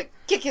hand? I want to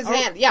kick his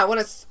hand. Yeah, I want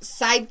to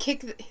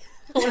sidekick.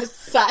 I want to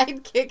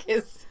sidekick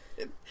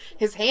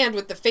his hand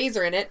with the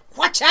phaser in it.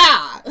 Whatcha!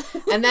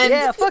 And then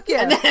Yeah, fuck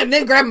yeah. And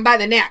then grab him by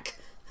the neck.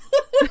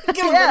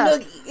 Give him Yeah. a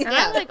noogie. And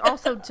I like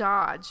also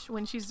dodge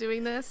when she's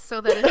doing this,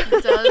 so that if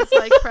he does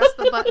like press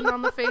the button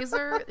on the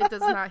phaser, it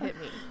does not hit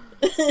me.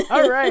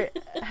 All right,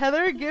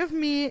 Heather, give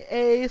me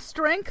a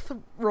strength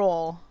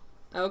roll,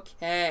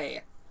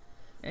 Okay.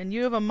 and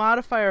you have a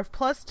modifier of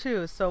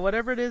 +2. So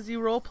whatever it is you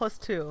roll,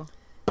 +2.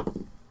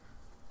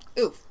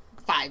 Oof.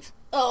 5.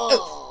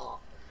 Oh.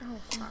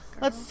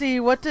 Let's see,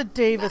 what did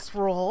Davis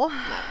roll? Not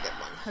a good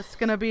one. It's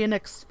gonna be an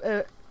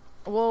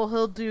well,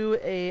 he'll do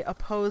a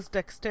opposed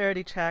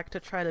dexterity check to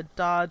try to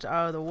dodge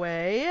out of the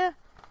way.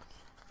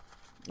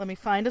 Let me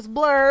find his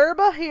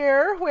blurb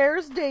here.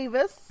 Where's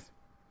Davis?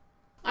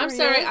 I'm There he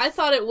sorry, is. I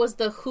thought it was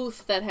the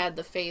Hooth that had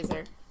the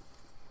phaser.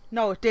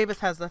 No, Davis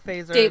has the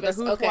phaser. Davis,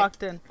 the Hooth okay.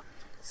 walked in.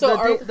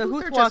 So the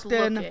Hooth They're just walked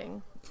in.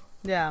 looking.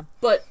 Yeah.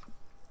 But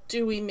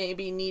do we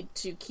maybe need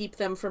to keep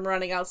them from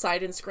running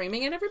outside and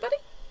screaming at everybody?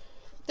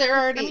 They're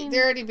already being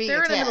They're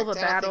attacked. in the middle of a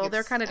I don't think battle. They're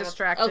it's kind of an-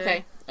 distracted.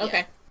 Okay,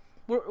 okay.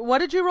 What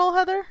did you roll,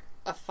 Heather?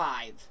 A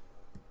 5.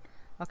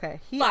 Okay.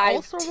 He 15.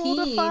 also rolled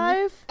a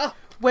 5, Oh.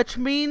 which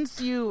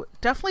means you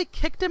definitely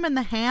kicked him in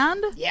the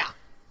hand, Yeah.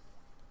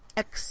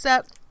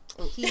 except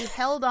he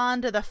held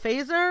on to the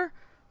phaser,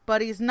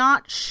 but he's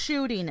not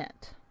shooting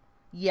it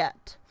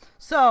yet.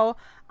 So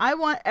I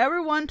want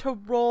everyone to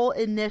roll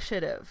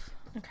initiative.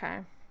 Okay.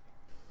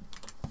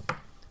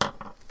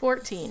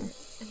 14.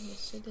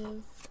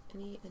 Initiative.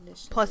 Any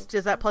initiative? Plus,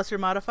 is that plus your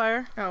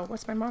modifier? Oh,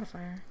 what's my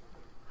modifier?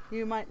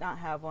 You might not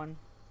have one.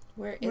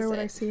 Where is Where would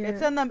it? I see it?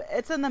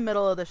 It's in the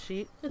middle of the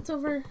sheet. It's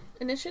over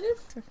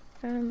initiative?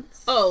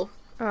 Defense. Oh,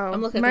 Oh,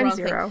 I'm looking at the mine's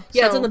wrong 0. thing.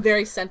 Yeah, it's So in the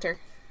very center.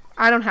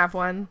 I don't have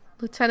one.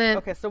 Lieutenant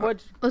Okay, so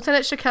what?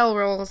 Lieutenant Shakel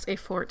rolls a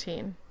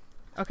 14.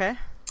 Okay,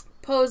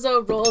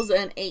 Pozo rolls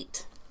an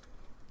 8.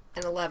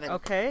 An 11.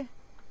 okay,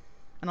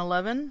 an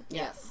 11,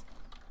 Yes.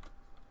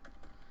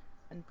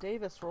 and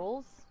Davis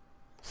rolls.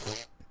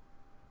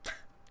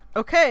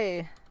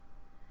 Okay,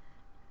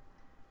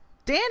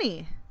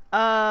 Dani,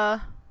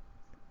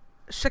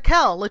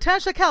 Shakel,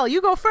 Lieutenant Shakel,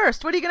 you go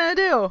first. What are you gonna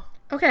do?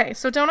 Okay,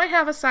 so don't I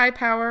have a psi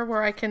power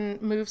where I can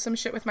move some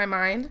shit with my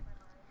mind?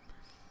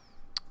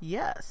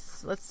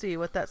 Yes, let's see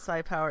what that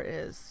psi power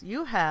is.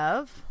 You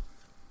have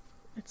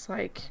It's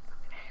like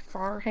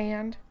far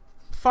hand.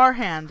 far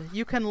hand.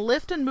 You can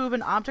lift and move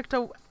an object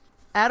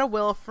at a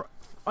will for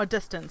a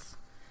distance.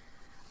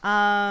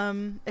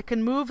 It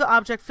can move the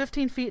object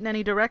 15 feet in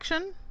any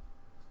direction.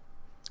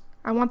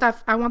 I want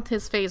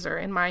his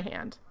phaser in my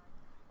hand.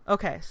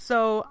 Okay,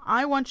 so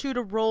I want you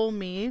to roll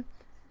me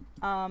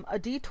a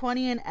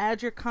d20 and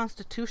add your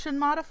Constitution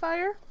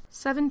modifier.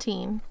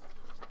 17.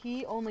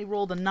 He only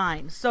rolled a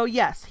 9. So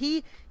yes,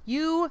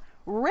 you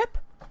rip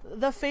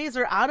the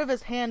phaser out of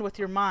his hand with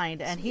your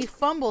mind, and he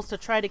fumbles to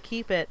try to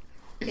keep it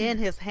in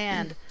his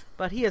hand,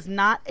 but he is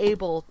not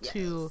able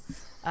to.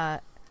 I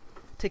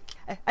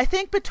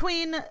think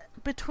between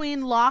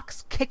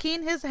Locke's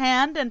kicking his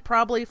hand and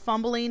probably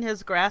fumbling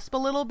his grasp a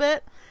little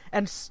bit,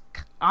 and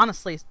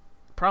honestly,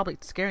 probably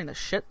scaring the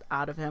shit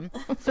out of him,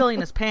 filling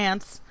his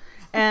pants,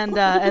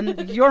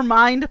 and your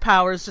mind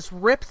powers just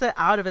rips it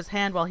out of his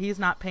hand while he's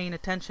not paying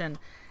attention,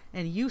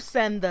 and you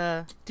send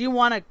the. Do you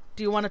want it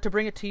to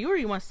bring it to you, or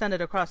you want to send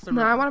it across the room?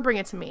 No, I want to bring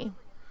it to me.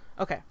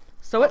 Okay,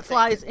 so it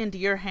flies into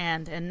your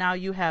hand, and now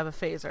you have a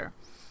phaser.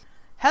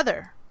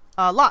 Heather,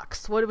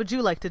 Lux, what would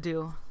you like to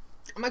do?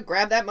 I'm gonna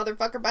grab that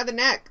motherfucker by the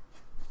neck.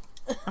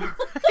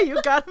 You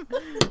got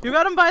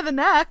him by the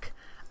neck.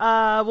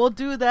 We'll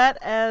do that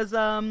as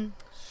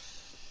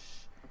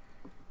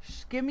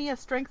give me a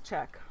strength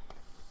check.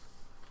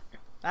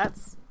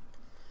 That's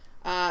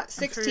 16. I'm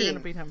sure you're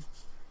gonna beat him.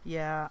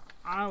 Yeah,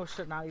 I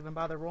should not even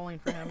bother rolling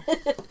for him.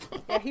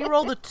 Yeah, he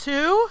rolled a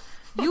 2.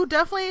 You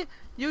definitely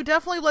you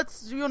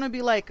want to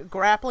be like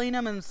grappling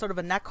him in sort of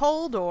a neck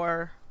hold,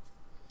 or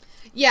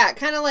Yeah,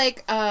 kind of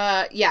like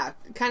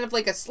kind of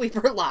like a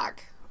sleeper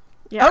lock.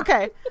 Yeah.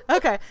 Okay.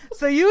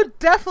 So you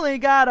definitely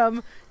got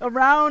him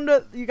around.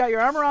 You got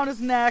your arm around his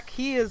neck.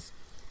 He is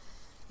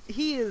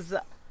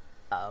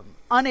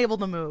unable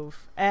to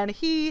move, and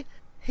he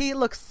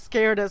looks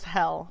scared as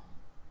hell.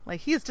 Like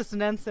he's just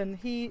an ensign.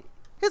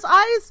 His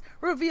eyes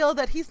reveal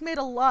that he's made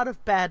a lot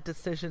of bad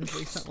decisions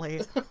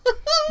recently.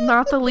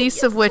 Not the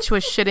least of which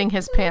was shitting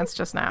his pants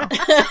just now.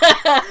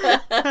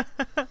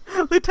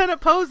 Lieutenant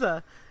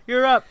Poza,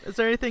 you're up. Is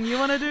there anything you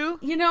want to do?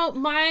 You know,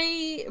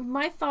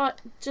 my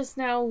thought just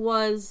now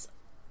was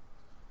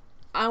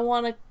I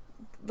want to,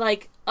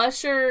 like,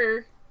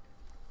 usher...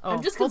 Oh,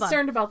 I'm just hold on.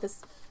 concerned about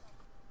this.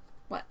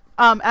 What?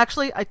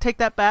 Actually, I take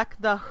that back.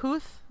 The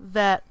Hooth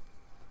that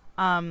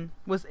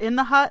was in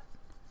the hut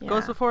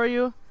goes Yeah. before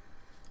you.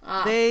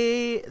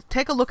 They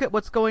take a look at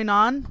what's going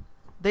on.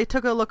 They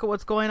took a look at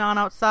what's going on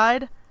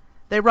outside.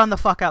 They run the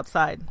fuck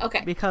outside.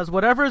 Okay. Because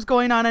whatever is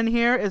going on in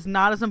here is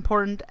not as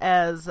important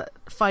as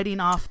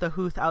fighting off the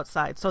Hooth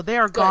outside. So they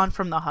are gone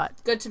from the hut.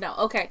 Good to know.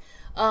 Okay.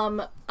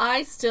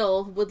 I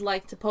still would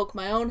like to poke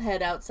my own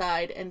head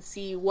outside and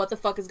see what the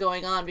fuck is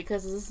going on,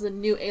 because this is a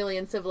new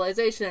alien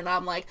civilization, and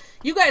I'm like,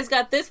 you guys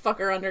got this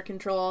fucker under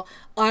control.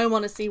 I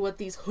want to see what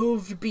these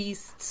hooved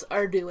beasts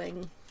are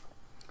doing.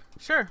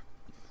 Sure.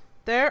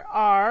 There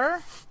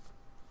are,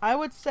 I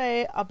would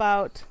say,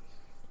 about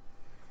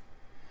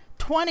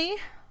 20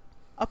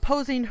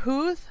 opposing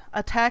Hooth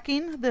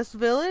attacking this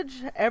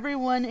village.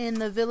 Everyone in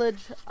the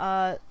village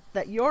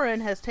that you're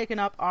in has taken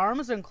up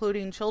arms,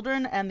 including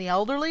children and the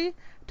elderly,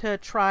 to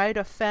try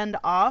to fend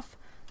off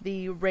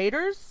the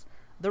raiders.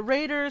 The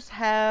raiders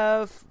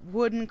have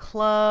wooden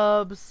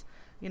clubs,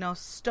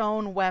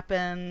 stone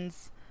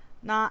weapons,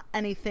 not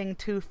anything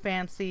too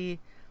fancy.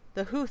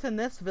 The Huth in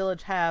this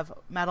village have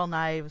metal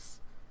knives.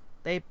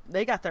 They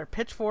got their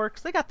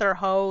pitchforks, they got their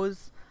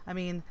hoes. I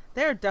mean,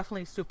 they're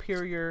definitely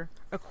superior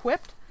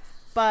equipped,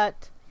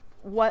 but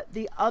what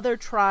the other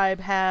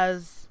tribe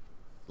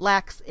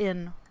lacks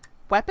in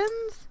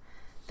weapons,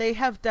 they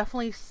have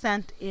definitely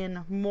sent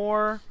in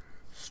more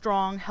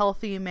strong,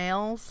 healthy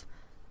males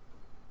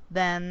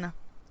than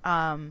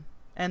and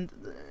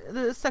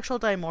the sexual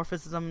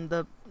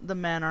dimorphism, the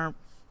men are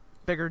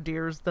bigger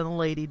deers than the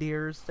lady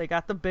deers. They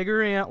got the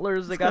bigger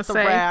antlers, they got the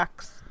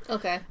racks.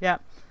 Okay. Yeah.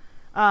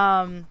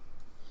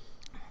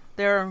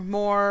 There are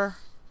more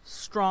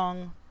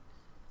strong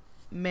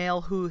male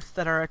Huth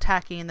that are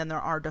attacking than there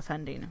are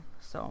defending.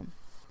 So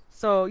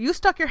you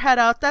stuck your head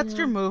out. That's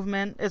your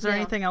movement. Is there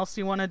anything else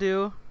you want to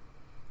do?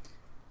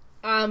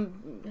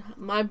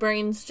 My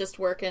brain's just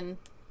working.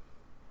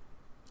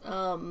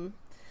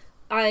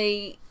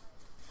 I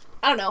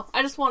don't know.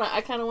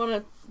 I kind of want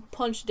to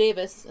punch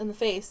Davis in the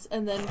face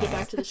and then get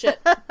back to the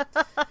ship.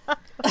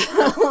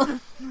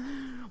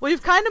 Well,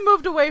 you've kind of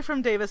moved away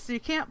from Davis, so you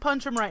can't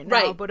punch him right now.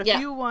 Right, But if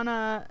you want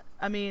to,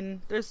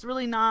 there's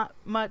really not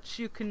much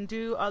you can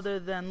do other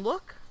than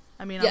look.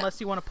 Unless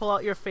you want to pull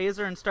out your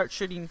phaser and start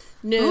shooting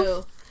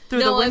through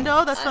the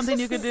window. That's something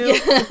you could do.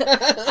 Yeah.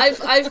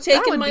 I've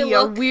taken my look. That would be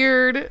a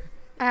weird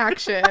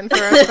action for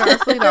a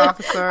Starfleet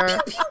officer.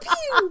 Pew,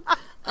 pew.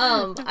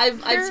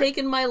 I've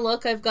taken my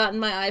look. I've gotten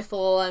my eye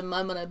full. I'm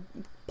gonna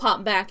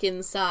pop back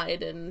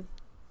inside and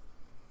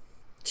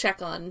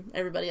check on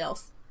everybody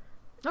else.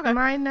 Okay.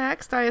 Mine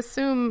next. I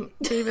assume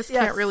Davis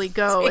can't really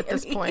go at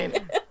this point.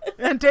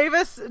 And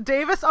Davis.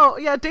 Oh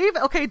yeah,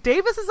 Okay,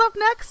 Davis is up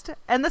next,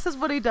 and this is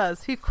what he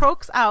does. He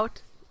croaks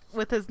out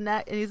with his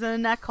neck, and he's in a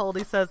neck hold.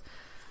 He says,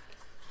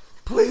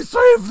 "Please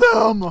save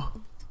them."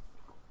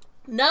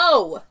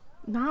 No.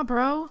 Nah,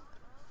 bro.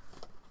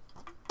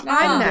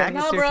 Nah, next.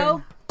 no,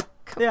 bro.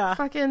 Yeah.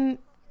 Fucking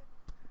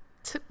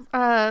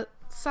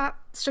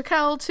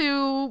Shakel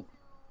to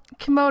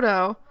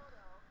Komodo.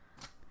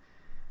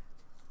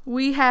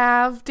 We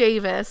have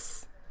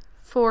Davis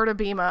for to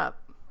beam up.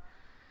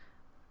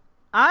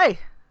 I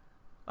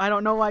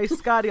don't know why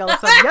Scotty all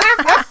of a sudden.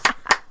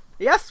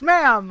 Yes,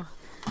 ma'am.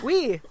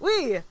 The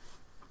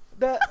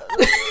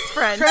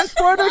French.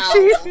 Transporter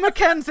Chief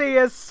Mackenzie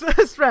is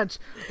French.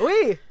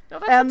 No,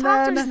 that's the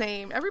doctor's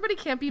name. Everybody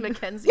can't be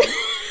Mackenzie.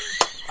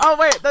 Oh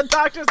wait, the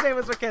doctor's name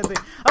is Mackenzie.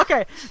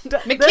 Okay,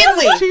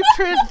 McKinley.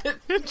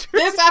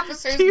 This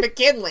officer's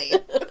McKinley.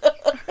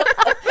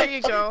 There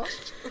you go.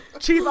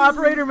 Chief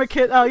Operator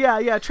McKinley. Oh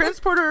yeah.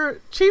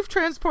 Chief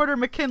Transporter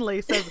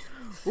McKinley says,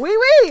 "Wee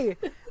wee,"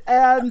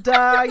 and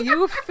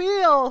you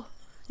feel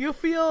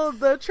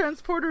the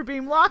transporter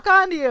beam lock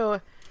onto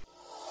you,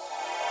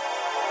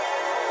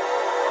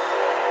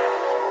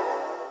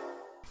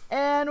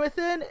 and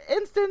within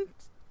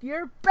instants,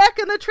 you're back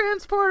in the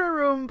transporter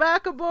room,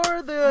 back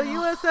aboard the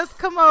USS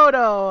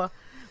Komodo,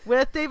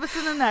 with Davis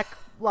in a neck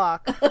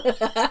lock. Can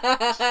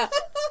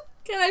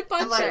I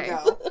punch let her?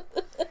 her go.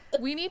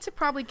 We need to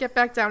probably get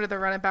back down to the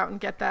runabout and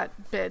get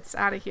that bits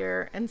out of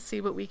here and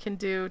see what we can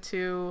do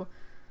to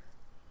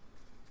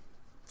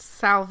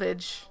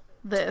salvage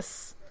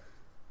this.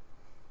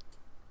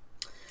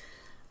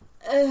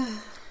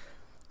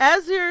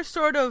 As you're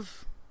sort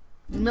of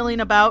milling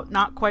about,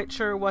 not quite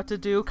sure what to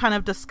do, kind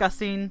of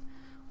discussing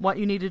what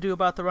you need to do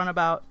about the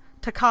runabout,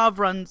 Takov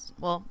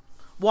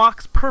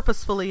walks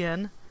purposefully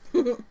in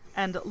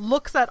and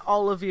looks at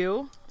all of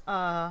you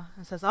and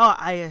says,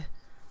 I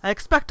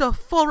expect a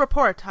full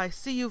report. I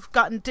see you've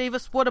gotten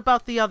Davis. What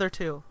about the other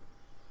two?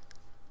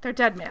 They're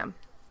dead, ma'am.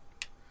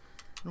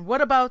 And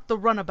what about the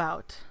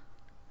runabout?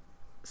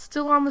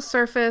 Still on the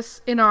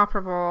surface,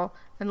 inoperable,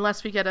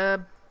 unless we get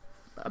a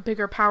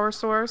bigger power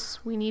source.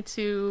 We need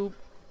to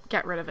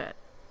get rid of it.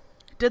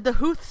 Did the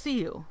Huth see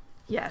you?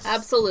 Yes.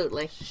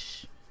 Absolutely.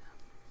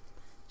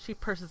 She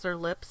purses her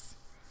lips.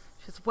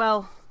 She says,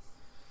 well,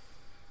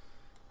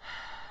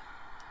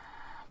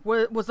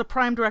 was the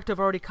Prime Directive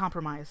already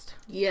compromised?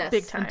 Yes.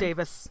 Big time. And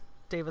Davis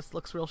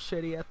looks real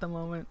shitty at the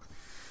moment.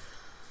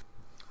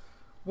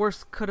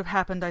 Worse could have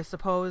happened, I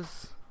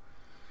suppose.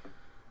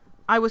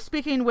 I was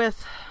speaking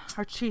with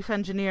our chief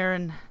engineer,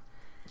 and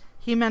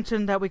he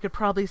mentioned that we could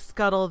probably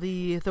scuttle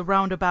the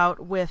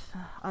roundabout with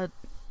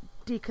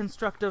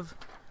deconstructing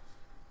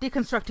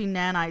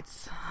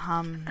nanites.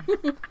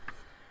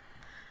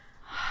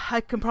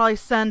 I can probably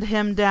send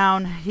him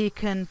down. He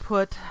can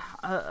put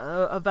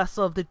a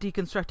vessel of the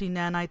deconstructing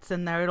nanites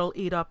in there. It'll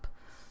eat up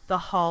the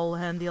hull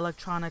and the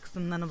electronics,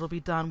 and then it'll be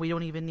done. We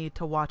don't even need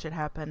to watch it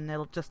happen.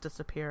 It'll just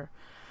disappear.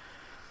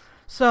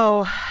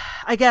 So,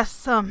 I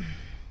guess,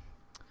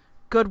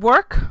 good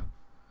work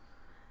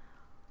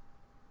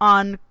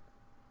on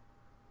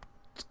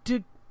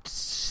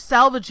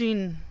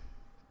salvaging,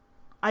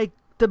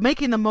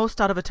 making the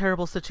most out of a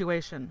terrible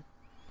situation.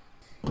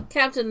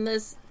 Captain,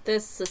 this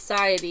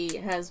society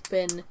has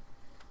been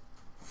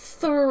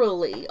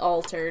thoroughly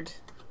altered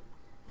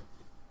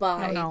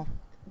by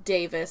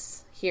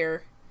Davis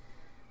here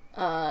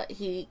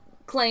He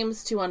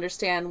claims to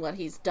understand what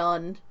he's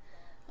done,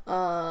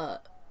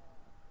 but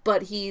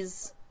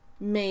he's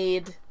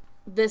made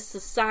this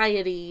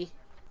society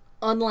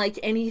unlike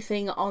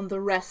anything on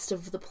the rest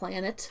of the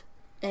planet,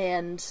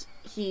 and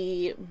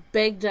he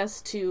begged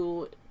us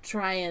to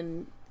try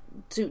and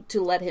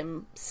to let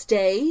him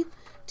stay,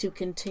 to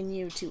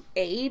continue to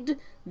aid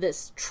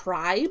this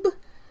tribe.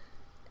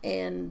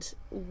 And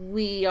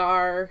we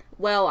are,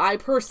 well, I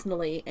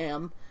personally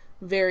am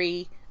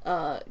very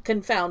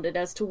confounded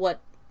as to what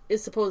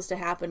is supposed to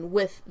happen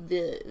with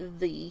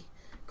the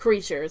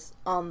creatures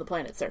on the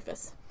planet's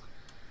surface.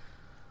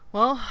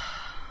 Well,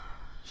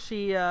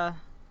 she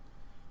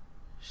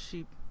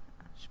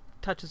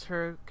touches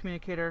her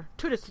communicator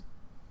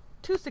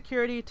to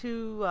security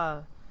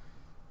to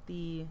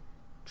the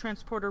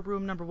transporter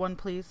room number 1,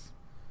 please.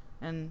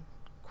 And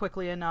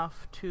quickly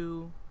enough,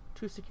 two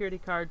security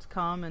guards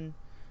come, and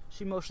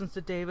she motions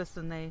to Davis,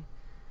 and they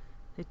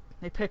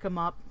pick him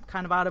up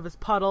kind of out of his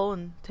puddle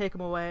and take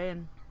him away.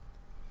 And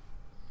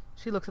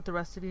she looks at the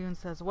rest of you and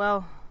says,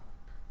 well,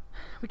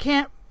 we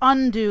can't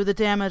undo the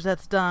damage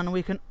that's done.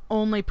 We can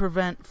only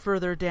prevent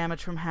further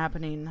damage from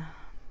happening.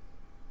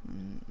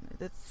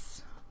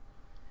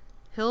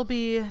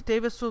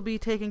 Davis will be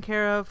taken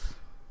care of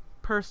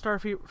per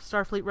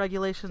Starfleet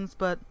regulations,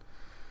 but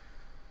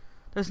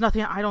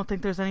I don't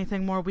think there's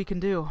anything more we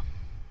can do.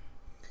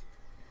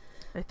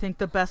 I think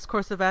the best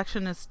course of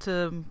action is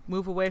to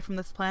move away from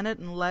this planet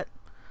and let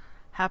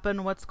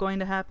happen what's going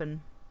to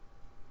happen.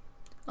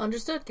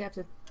 Understood,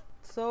 Captain.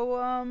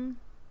 So,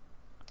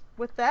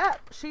 with that,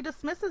 she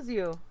dismisses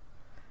you.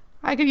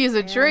 I could use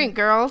a drink,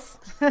 girls.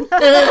 Yeah,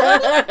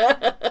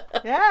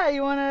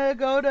 you want to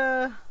go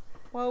to...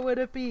 What would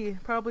it be?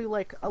 Probably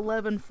like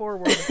 11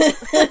 forward.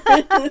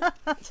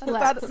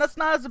 That's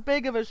not as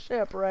big of a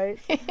ship, right?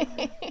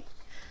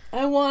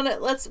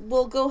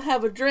 We'll go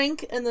have a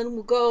drink, and then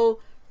we'll go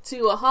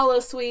to a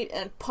hollow suite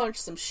and punch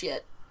some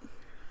shit.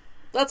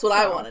 That's what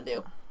I want to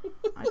do.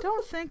 I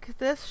don't think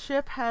this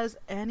ship has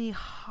any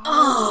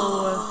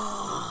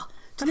hollow...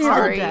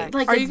 Sorry.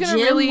 Like Are a you gonna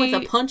gym really with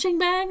a punching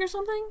bag or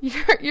something?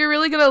 You're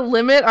really gonna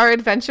limit our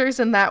adventures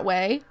in that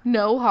way?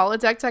 No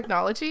holodeck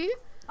technology?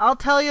 I'll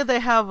tell you, they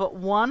have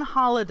one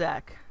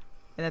holodeck,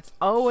 and it's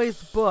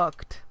always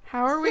booked.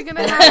 How are we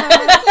gonna have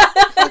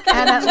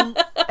And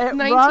it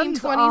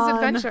 1920s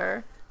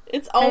adventure?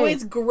 It's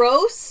always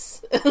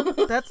gross.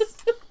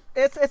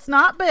 It's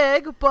not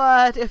big,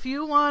 but if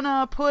you want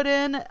to put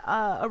in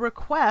a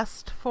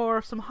request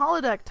for some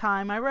holodeck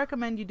time, I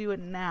recommend you do it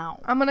now.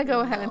 I'm gonna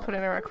go ahead and put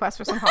in a request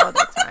for some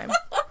holodeck time.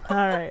 All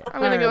right.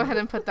 I'm gonna go ahead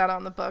and put that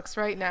on the books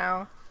right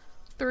now.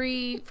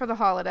 3 for the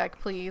holodeck,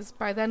 please.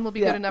 By then, we'll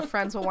be good enough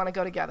friends we'll want to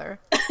go together.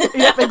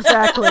 Yep,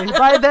 exactly.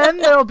 By then,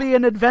 there'll be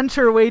an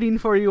adventure waiting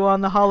for you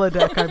on the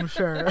holodeck, I'm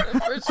sure.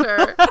 For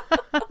sure.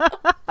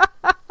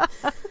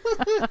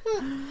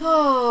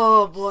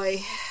 Oh,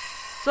 boy.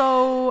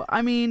 So,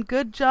 I mean,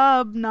 good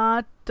job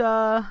not...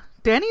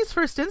 Danny's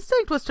first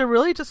instinct was to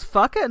really just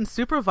fuck it and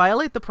super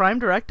violate the Prime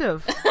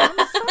Directive. I'm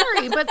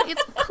sorry, but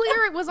it's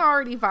clear it was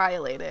already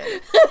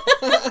violated.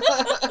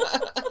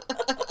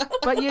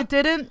 But you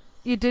didn't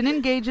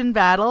engage in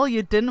battle.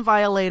 You didn't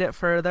violate it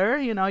further.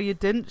 You know, you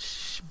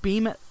didn't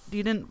beam it.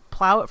 You didn't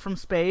plow it from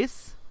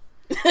space.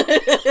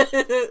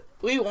 I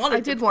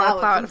did want to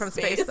plow it from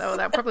space, though.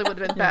 That probably would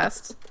have been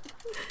best.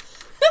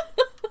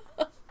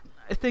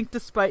 I think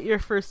despite your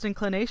first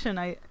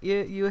inclination,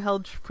 you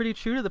held pretty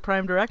true to the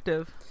Prime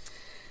Directive.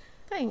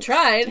 Thanks,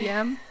 Tried.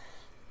 DM.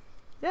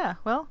 Yeah,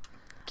 well.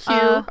 Q.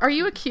 Are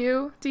you a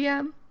Q,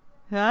 DM?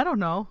 Yeah, I don't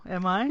know.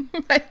 Am I?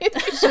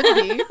 You should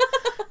be.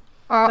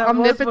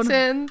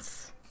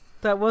 Omnipotence.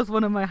 That was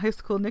one of my high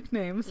school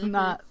nicknames,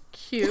 not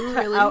Q,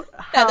 really? how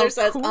Heather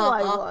says, cool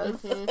I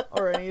was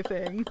or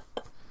anything.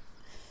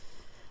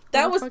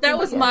 That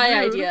was my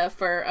rude. idea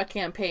for a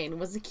campaign,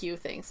 was the Q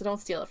thing, so don't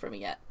steal it from me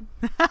yet.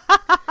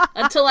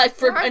 until I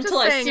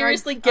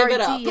seriously give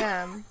it up.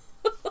 DM,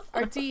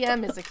 our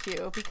DM is a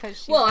Q because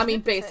she's Well, I mean,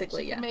 omnipotent.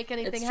 basically, she yeah. can make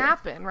anything It's true.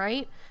 happen,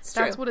 right? It's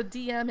That's true. what a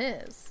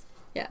DM is.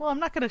 Yeah. Well, I'm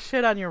not going to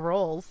shit on your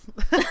rolls.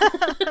 I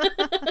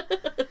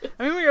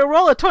mean, when you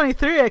roll a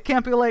 23, I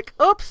can't be like,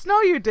 oops,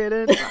 no, you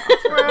didn't.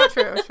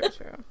 True.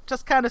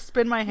 Just kind of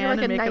spin my hand You're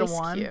like and a make nice it a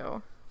 1.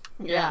 Q.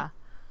 Yeah.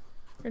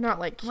 You're not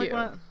like Q.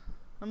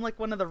 I'm like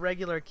one of the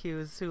regular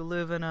Qs who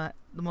live in the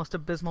most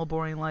abysmal,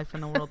 boring life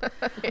in the world.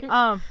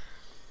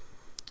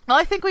 Well,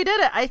 I think we did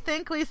it. I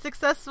think we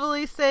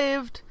successfully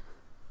saved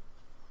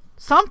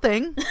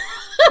something.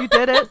 You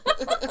did it.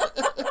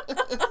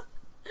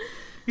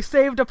 You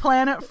saved a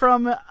planet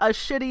from a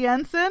shitty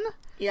ensign.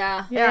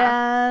 Yeah.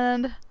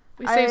 And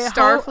We saved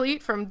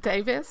Starfleet from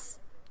Davis.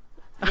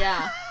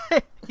 Yeah.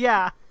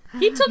 Yeah.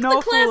 He took No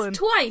the class fooling.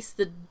 twice,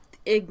 the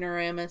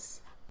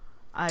ignoramus.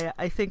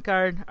 I think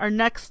our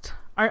next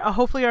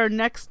hopefully our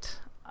next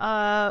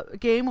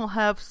game will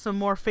have some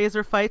more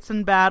phaser fights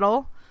in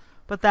battle,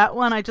 but that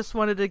one I just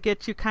wanted to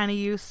get you kind of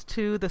used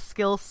to the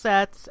skill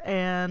sets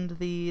and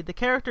the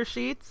character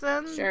sheets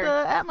and Sure.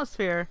 the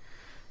atmosphere.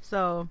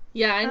 So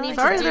Yeah, I need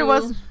sorry to there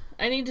was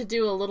I need to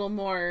do a little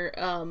more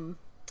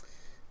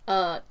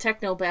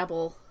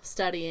technobabble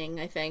studying,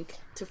 I think,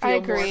 to feel I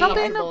more agree.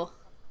 comfortable.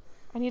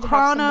 I need to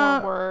have some Chrono-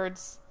 more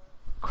words.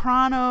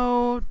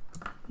 Chrono...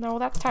 No,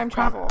 that's time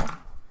travel.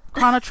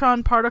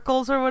 Chronotron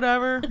particles or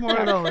whatever. More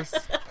of those.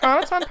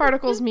 Chronoton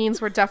particles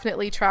means we're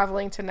definitely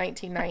traveling to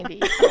 1990.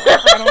 So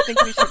I don't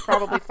think we should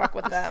probably fuck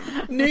with them.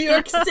 New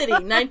York City,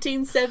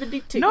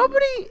 1972.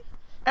 Nobody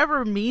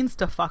ever means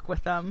to fuck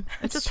with them.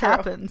 It just true.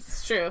 happens.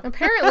 It's true.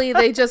 Apparently,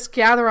 they just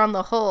gather on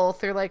the hull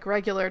through like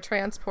regular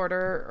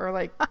transporter or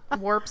like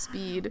warp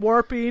speed.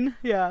 Warping,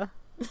 yeah.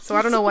 So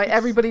I don't know why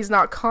everybody's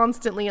not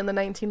constantly in the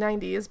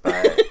 1990s,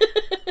 but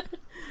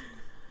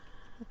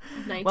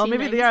Well,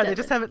 maybe they are. They 1997.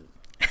 just haven't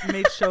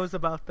made shows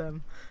about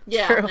them.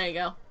 Yeah, True. there you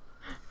go.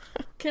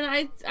 Can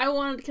I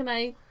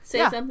say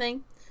Yeah.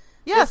 something?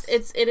 Yes.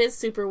 It is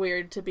super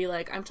weird to be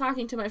like, I'm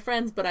talking to my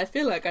friends, but I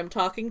feel like I'm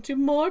talking to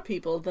more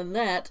people than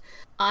that.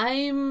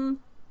 I'm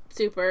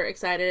super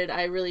excited.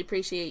 I really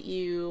appreciate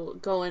you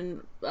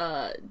doing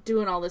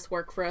all this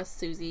work for us,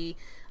 Susie.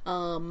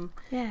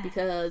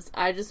 Because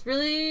I just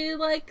really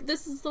like,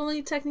 this is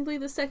only technically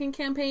the second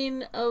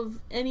campaign of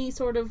any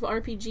sort of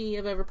RPG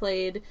I've ever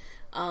played.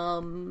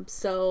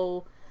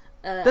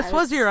 This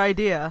was your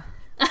idea.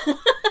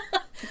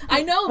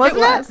 I know, Wasn't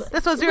it was. it?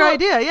 This was your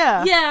idea,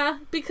 yeah. Yeah,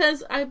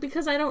 because I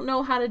don't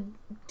know how to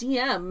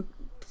DM,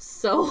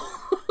 so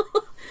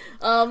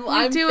I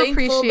I'm do thankful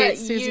appreciate that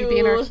Susie you...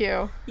 being our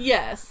Q.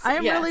 Yes, I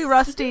am really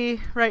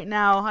rusty right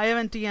now. I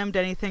haven't DM'd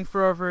anything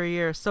for over a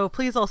year, so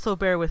please also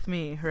bear with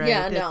me, right?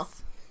 Yeah, no.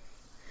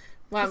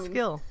 Well, It's a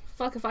skill.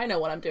 Fuck if I know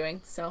what I'm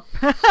doing. So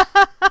Yeah.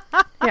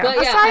 But yeah,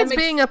 Besides I'm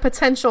being a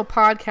potential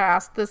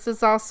podcast, this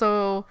is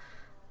also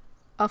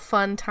a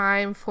fun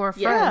time for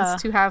friends Yeah.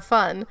 to have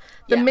fun.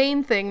 The Yeah.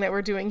 main thing that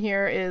we're doing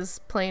here is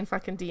playing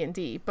fucking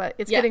D&D, but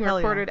it's Yeah. getting Hell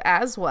yeah. recorded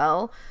as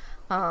well.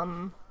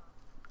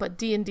 But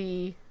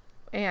D&D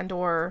and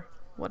or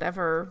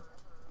whatever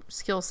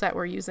skill set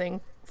we're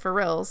using for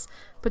reals,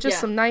 but just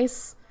Yeah. some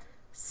nice,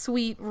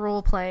 sweet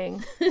role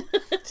playing.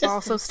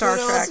 Also Star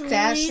Good Trek.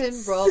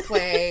 old-fashioned role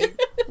playing.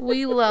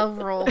 We love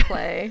role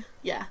play.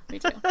 yeah, me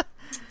too.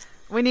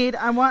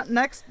 I want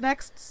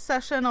next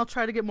session I'll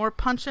try to get more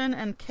punching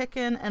and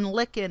kicking and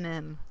licking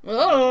in.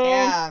 Oh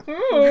Yeah.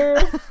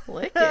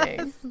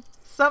 Licking.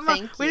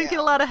 Thank We didn't you. get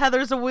a lot of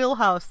Heather's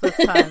wheelhouse this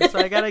time, so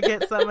I gotta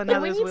get some in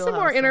And we Heather's need wheelhouse. some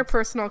more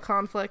interpersonal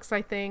conflicts,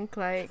 I think.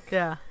 Like,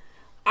 Yeah.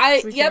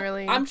 We can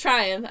really I'm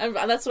trying.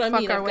 That's what I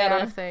fuck mean. our I've way out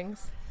got of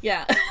things.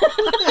 yeah.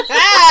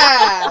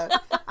 Ah!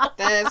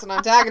 That's what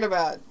I'm talking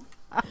about.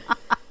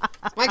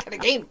 It's my kind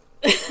of game.